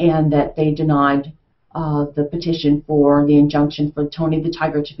 and that they denied the petition for the injunction for Tony the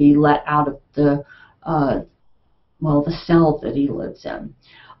Tiger to be let out of the cell that he lives in.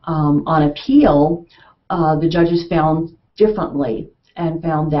 On appeal, the judges found differently and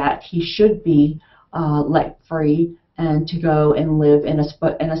found that he should be let free and to go and live in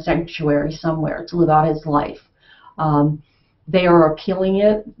a sanctuary somewhere to live out his life. They are appealing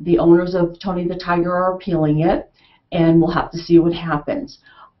it. The owners of Tony the Tiger are appealing it, and we'll have to see what happens.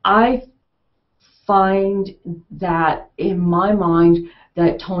 I find that, in my mind,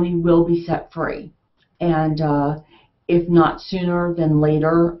 that Tony will be set free, and if not sooner than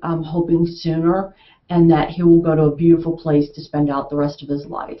later, I'm hoping sooner, and that he will go to a beautiful place to spend out the rest of his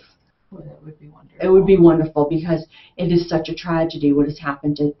life. Well, that would be wonderful. It would be wonderful, because it is such a tragedy what has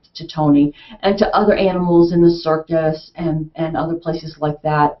happened to Tony and to other animals in the circus and other places like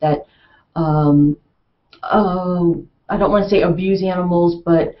that, that um, I don't want to say abuse animals,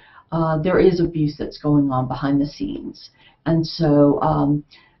 but there is abuse that's going on behind the scenes. And so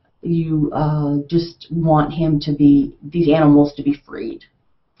you just want these animals to be freed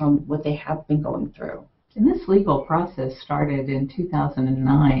from what they have been going through. And this legal process started in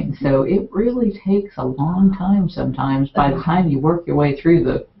 2009, so it really takes a long time sometimes by the time you work your way through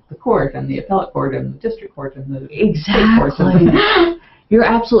the court and the appellate court and the district court and the state courts. You're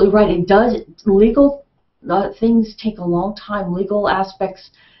absolutely right. It does. Legal things take a long time. Legal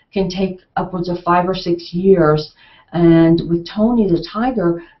aspects can take upwards of 5 or 6 years. And with Tony the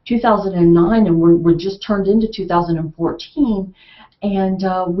tiger, 2009, and we're just turned into 2014,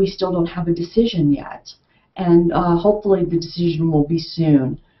 and we still don't have a decision yet. And hopefully the decision will be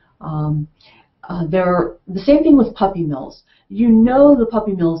soon. The same thing with puppy mills. You know the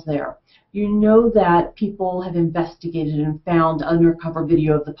puppy mill's there. You know that people have investigated and found undercover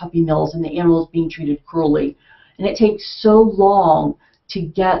video of the puppy mills and the animals being treated cruelly. And it takes so long to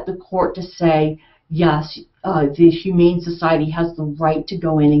get the court to say, yes, the Humane Society has the right to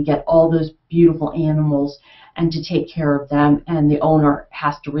go in and get all those beautiful animals and to take care of them, and the owner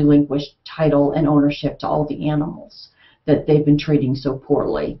has to relinquish title and ownership to all the animals that they've been treating so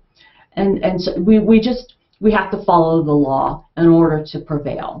poorly. And so we have to follow the law in order to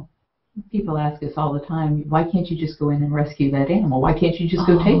prevail. People ask us all the time, why can't you just go in and rescue that animal? Why can't you just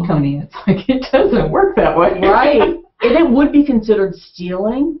go take Tony? It's like, it doesn't work that way. Right. And it would be considered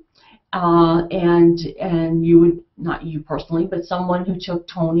stealing. And you would, not you personally, but someone who took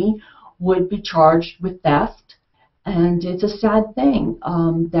Tony would be charged with theft. And it's a sad thing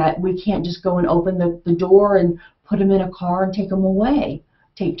that we can't just go and open the door and put him in a car and take him away,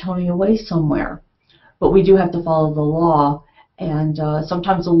 take Tony away somewhere. But we do have to follow the law, and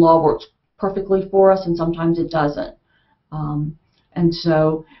sometimes the law works perfectly for us and sometimes it doesn't. And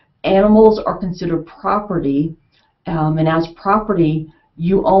so animals are considered property, and as property,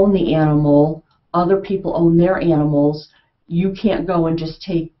 you own the animal, other people own their animals. You can't go and just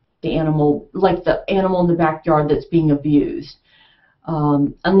take the animal, like the animal in the backyard that's being abused.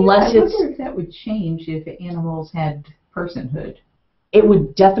 Unless I wonder if that would change if animals had personhood. It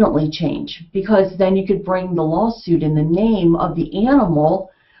would definitely change, because then you could bring the lawsuit in the name of the animal,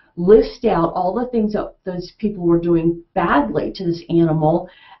 list out all the things that those people were doing badly to this animal,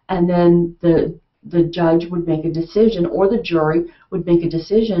 and then the judge would make a decision, or the jury would make a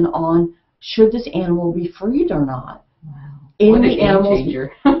decision on should this animal be freed or not. Wow. In What a the game animals,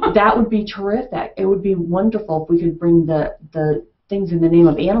 changer. that would be terrific. It would be wonderful if we could bring the things in the name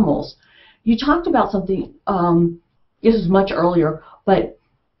of animals. You talked about something, this was much earlier, but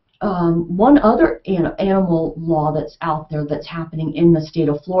one other animal law that's out there that's happening in the state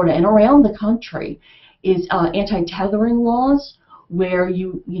of Florida and around the country is anti-tethering laws, where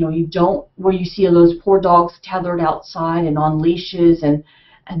you see those poor dogs tethered outside and on leashes, and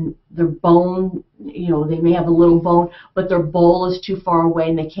their bone, they may have a little bone, but their bowl is too far away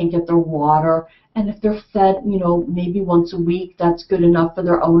and they can't get their water. And if they're fed, maybe once a week, that's good enough for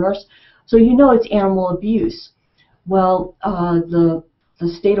their owners. So it's animal abuse. Well, the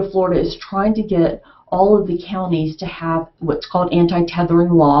state of Florida is trying to get all of the counties to have what's called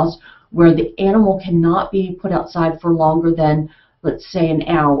anti-tethering laws, where the animal cannot be put outside for longer than, let's say, an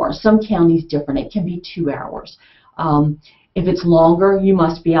hour. Some counties different. It can be 2 hours. If it's longer, you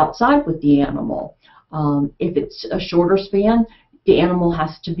must be outside with the animal. If it's a shorter span, the animal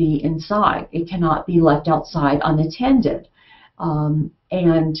has to be inside. It cannot be left outside unattended.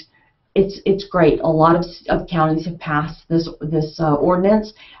 And it's great. A lot of counties have passed this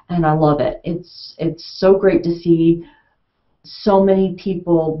ordinance, and I love it. It's so great to see so many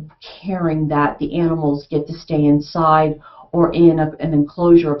people caring that the animals get to stay inside or in an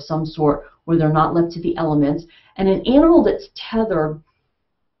enclosure of some sort where they're not left to the elements. And an animal that's tethered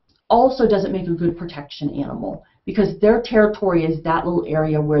also doesn't make a good protection animal, because their territory is that little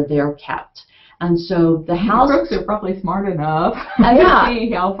area where they're kept. And so the house... Crooks are probably smart enough yeah, to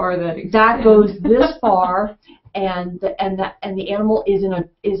see how far that extends. That goes this far, and the animal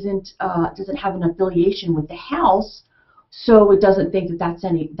doesn't have an affiliation with the house, so it doesn't think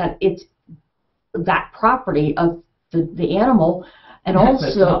that it's that property of the animal. And also,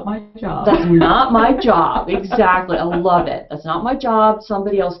 that's not my job. That's not my job. Exactly. I love it. That's not my job.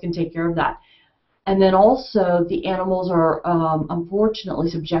 Somebody else can take care of that. And then also, the animals are unfortunately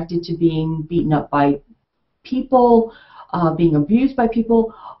subjected to being beaten up by people, being abused by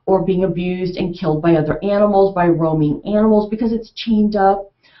people, or being abused and killed by other animals, by roaming animals, because it's chained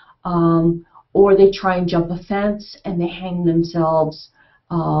up, or they try and jump a fence and they hang themselves.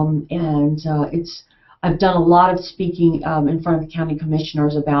 I've done a lot of speaking in front of the county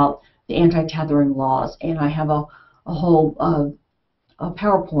commissioners about the anti-tethering laws, and I have a whole a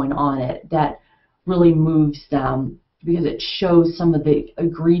PowerPoint on it that really moves them because it shows some of the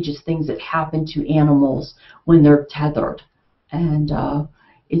egregious things that happen to animals when they're tethered, and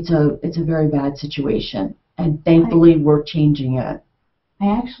it's a very bad situation. And thankfully, we're changing it.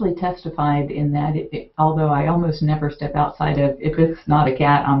 I actually testified in that, although I almost never step outside of, if it's not a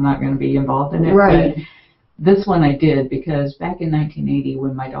cat, I'm not going to be involved in it. Right. But this one I did because back in 1980,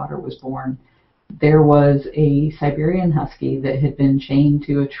 when my daughter was born, there was a Siberian Husky that had been chained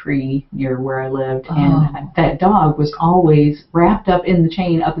to a tree near where I lived, and that dog was always wrapped up in the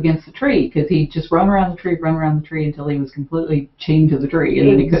chain up against the tree because he'd just run around the tree until he was completely chained to the tree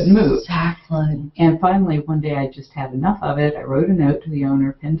and then he couldn't move. Exactly. And finally, one day I just had enough of it. I wrote a note to the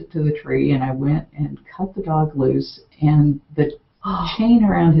owner, pinned it to the tree, and I went and cut the dog loose, and the chain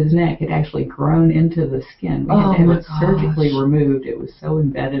around his neck had actually grown into the skin. We had to have it surgically removed. It was so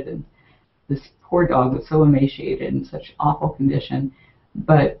embedded, and this poor dog was so emaciated in such awful condition.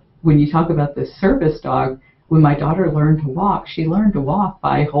 But when you talk about this service dog, when my daughter learned to walk, she learned to walk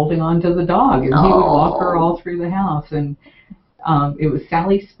by holding on to the dog, and he would walk her all through the house. And it was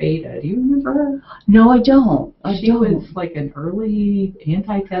Sally Spada. Do you remember her? No, I don't. She was like an early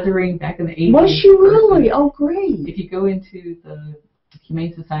anti-tethering back in the 80s. Was she really? Oh, great. If you go into the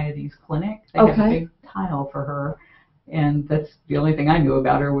Humane Society's clinic, they have a big tile for her. And that's the only thing I knew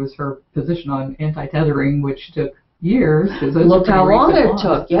about her was her position on anti-tethering, which took years. Look how long it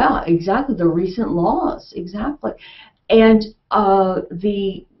took. Yeah, exactly. The recent laws. Exactly. And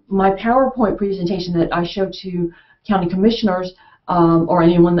my PowerPoint presentation that I showed to county commissioners or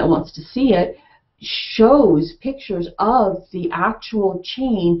anyone that wants to see it shows pictures of the actual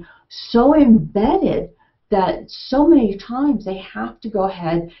chain so embedded that so many times they have to go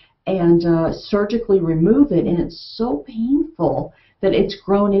ahead and surgically remove it, and it's so painful that it's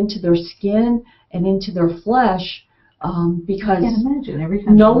grown into their skin and into their flesh because I can't imagine every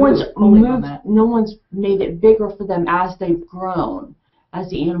time no one's made it bigger for them as they've grown, as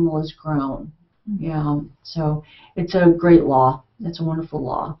the animal has grown. Yeah, so it's a great law. It's a wonderful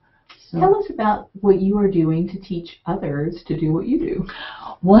law. So, tell us about what you are doing to teach others to do what you do.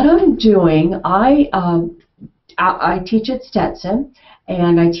 What I'm doing, I teach at Stetson,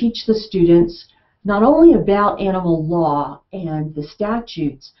 and I teach the students not only about animal law and the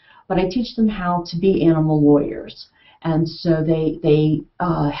statutes, but I teach them how to be animal lawyers. And so they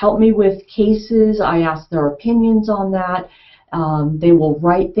help me with cases. I ask their opinions on that. They will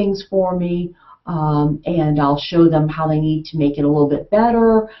write things for me, and I'll show them how they need to make it a little bit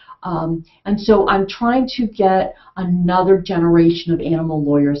better. And so I'm trying to get another generation of animal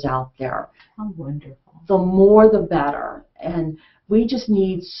lawyers out there. How wonderful. The more the better. And we just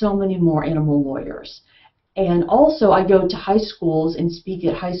need so many more animal lawyers. And also I go to high schools and speak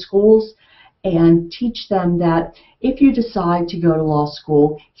at high schools and teach them that if you decide to go to law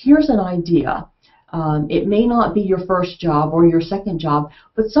school, here's an idea. It may not be your first job or your second job,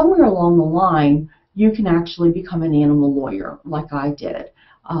 but somewhere along the line you can actually become an animal lawyer like I did.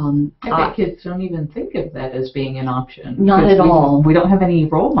 I bet kids don't even think of that as being an option. Not at all. We don't have any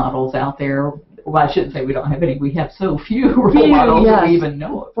role models out there. Well, I shouldn't say we don't have any. We have so few role models that we even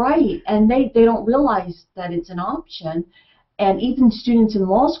know of. Right, and they don't realize that it's an option, and even students in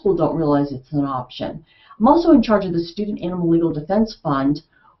law school don't realize it's an option. I'm also in charge of the Student Animal Legal Defense Fund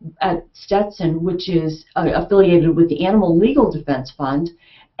at Stetson, which is affiliated with the Animal Legal Defense Fund,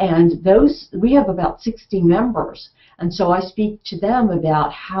 and we have about 60 members, and so I speak to them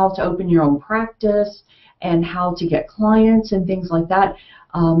about how to open your own practice and how to get clients and things like that.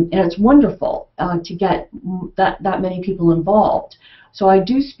 And it's wonderful to get that many people involved. So I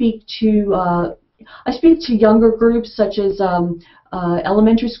do speak to younger groups such as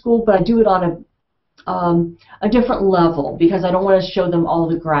elementary school, but I do it on a different level because I don't want to show them all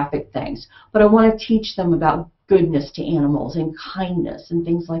the graphic things. But I want to teach them about goodness to animals and kindness and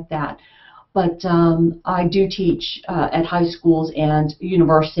things like that. But I do teach at high schools and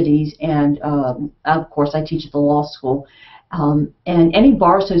universities, and of course I teach at the law school. And any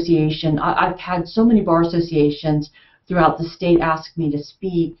bar association, I've had so many bar associations throughout the state ask me to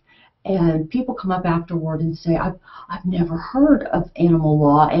speak, and people come up afterward and say, I've never heard of animal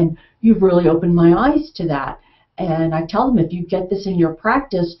law, and you've really opened my eyes to that. And I tell them, if you get this in your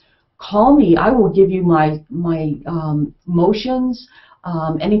practice, call me. I will give you my motions,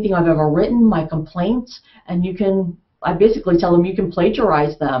 anything I've ever written, my complaints, and I basically tell them you can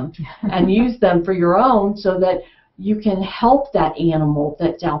plagiarize them and use them for your own so that you can help that animal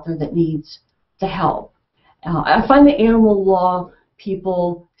that's out there that needs the help. I find the animal law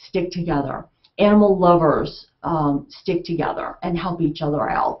people stick together, animal lovers stick together and help each other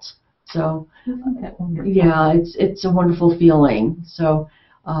out. So, Isn't that wonderful? yeah, it's a wonderful feeling. So,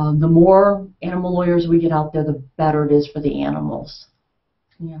 the more animal lawyers we get out there, the better it is for the animals.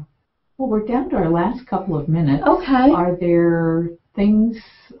 Yeah. Well, we're down to our last couple of minutes. Okay. Are there things,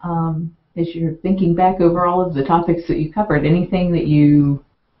 as you're thinking back over all of the topics that you covered, anything that you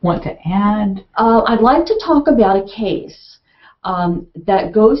want to add? I'd like to talk about a case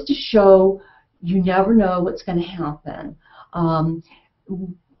that goes to show you never know what's going to happen.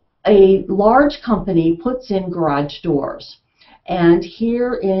 A large company puts in garage doors, and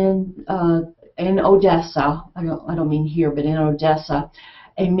here in Odessa, I don't mean here, but in Odessa,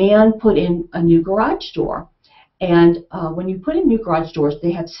 a man put in a new garage door. And when you put in new garage doors,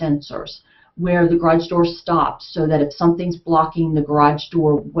 they have sensors where the garage door stops, so that if something's blocking the garage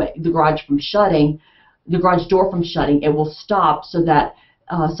door, the garage door from shutting, it will stop, so that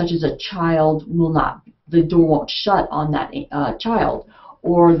such as a child will not, the door won't shut on that child,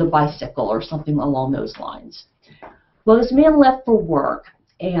 or the bicycle, or something along those lines. Well, this man left for work,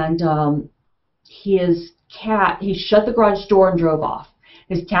 and his cat, he shut the garage door and drove off.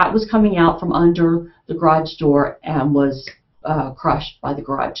 His cat was coming out from under the garage door and was crushed by the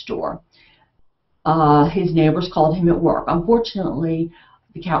garage door. His neighbors called him at work. Unfortunately,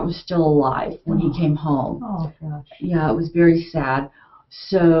 the cat was still alive when he came home. Oh, gosh. Yeah, it was very sad.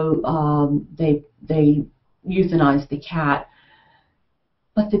 So they euthanized the cat.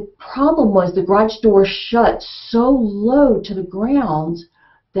 But the problem was the garage door shut so low to the ground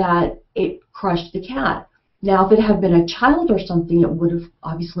that it crushed the cat. Now, if it had been a child or something, it would have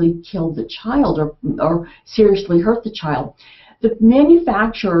obviously killed the child or seriously hurt the child. The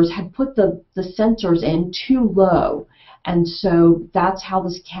manufacturers had put the sensors in too low, and so that's how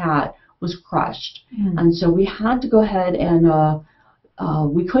this cat was crushed. And so we had to go ahead and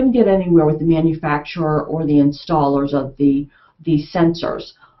we couldn't get anywhere with the manufacturer or the installers of these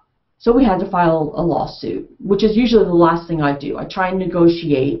sensors. So we had to file a lawsuit, which is usually the last thing I do. I try and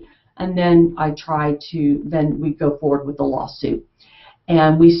negotiate, and then we go forward with the lawsuit.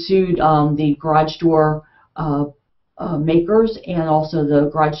 And we sued the garage door makers and also the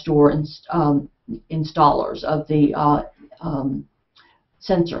garage door installers of the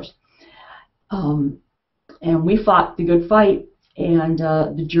sensors. And we fought the good fight, and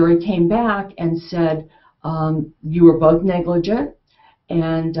the jury came back and said, you were both negligent,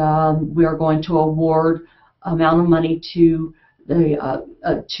 and we are going to award amount of money to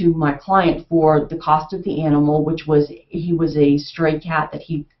my client for the cost of the animal, which was, he was a stray cat that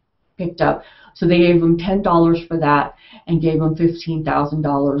he picked up. So they gave him $10 for that and gave him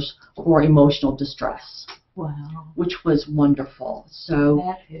 $15,000 for emotional distress. Wow. Which was wonderful. So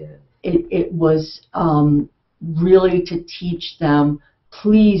That is. it was really to teach them,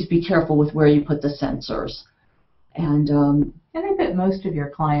 please be careful with where you put the sensors. And I bet most of your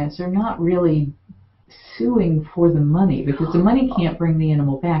clients are not really suing for the money, because the money can't bring the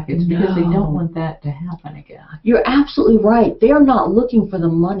animal back. It's because they don't want that to happen again. You're absolutely right. They are not looking for the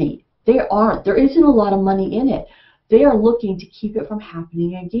money. They aren't. There isn't a lot of money in it. They are looking to keep it from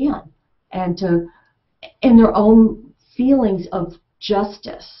happening again, and in their own feelings of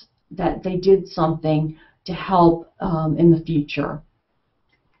justice, that they did something to help in the future.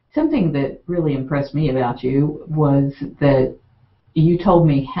 Something that really impressed me about you was that you told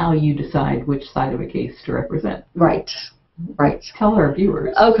me how you decide which side of a case to represent. Right, right. Tell our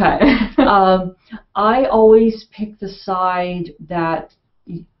viewers. Okay. I always pick the side that,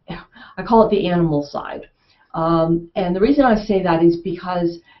 I call it the animal side. And the reason I say that is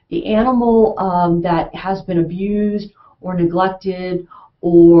because the animal that has been abused or neglected,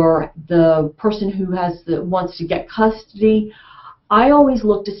 or the person who wants to get custody, I always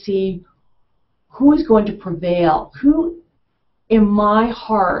look to see who is going to prevail, who in my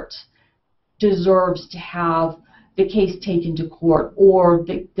heart deserves to have the case taken to court, or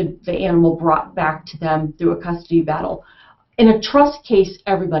the animal brought back to them through a custody battle. In a trust case,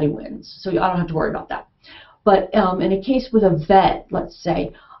 everybody wins, so I don't have to worry about that. But in a case with a vet, let's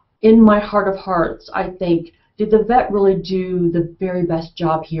say, in my heart of hearts, I think, did the vet really do the very best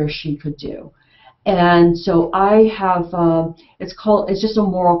job he or she could do? And so I have, it's just a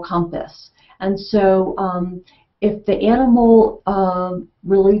moral compass. And so if the animal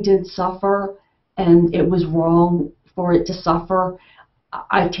really did suffer and it was wrong for it to suffer,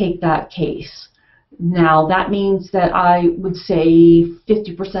 I take that case. Now, that means that I would say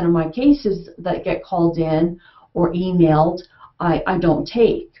 50% of my cases that get called in or emailed, I don't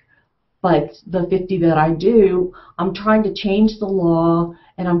take. But the 50 that I do, I'm trying to change the law,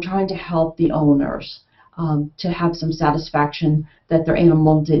 and I'm trying to help the owners. to have some satisfaction that their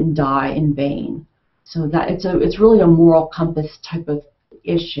animal didn't die in vain. So that it's really a moral compass type of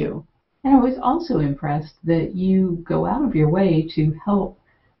issue. And I was also impressed that you go out of your way to help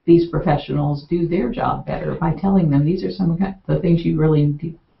these professionals do their job better by telling them these are some of the things you really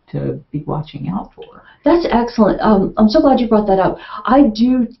need to be watching out for. That's excellent. I'm so glad you brought that up. I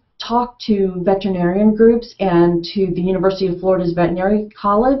do talk to veterinarian groups and to the University of Florida's Veterinary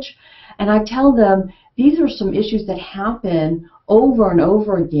College, and I tell them these are some issues that happen over and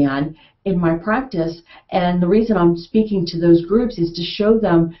over again in my practice, and the reason I'm speaking to those groups is to show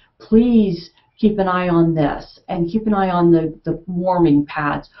them, please keep an eye on this, and keep an eye on the warming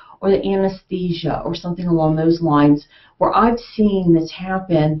pads or the anesthesia or something along those lines, where I've seen this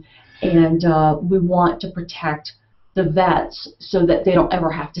happen, and we want to protect the vets so that they don't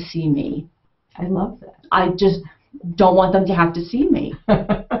ever have to see me. I love that. I just don't want them to have to see me.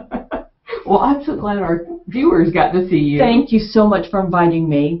 Well, I'm so glad our viewers got to see you. Thank you so much for inviting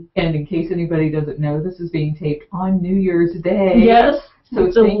me. And in case anybody doesn't know, this is being taped on New Year's Day. Yes, so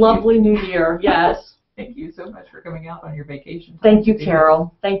it's a lovely new year. Yes. Thank you so much for coming out on your vacation. Thank you,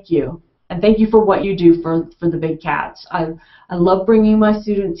 Carol. Thank you. And thank you for what you do for the big cats. I love bringing my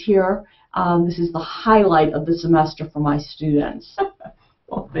students here. This is the highlight of the semester for my students.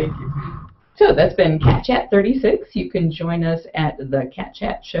 Well, thank you. So that's been Cat Chat 36. You can join us at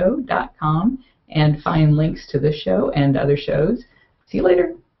thecatchatshow.com and find links to the show and other shows. See you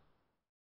later.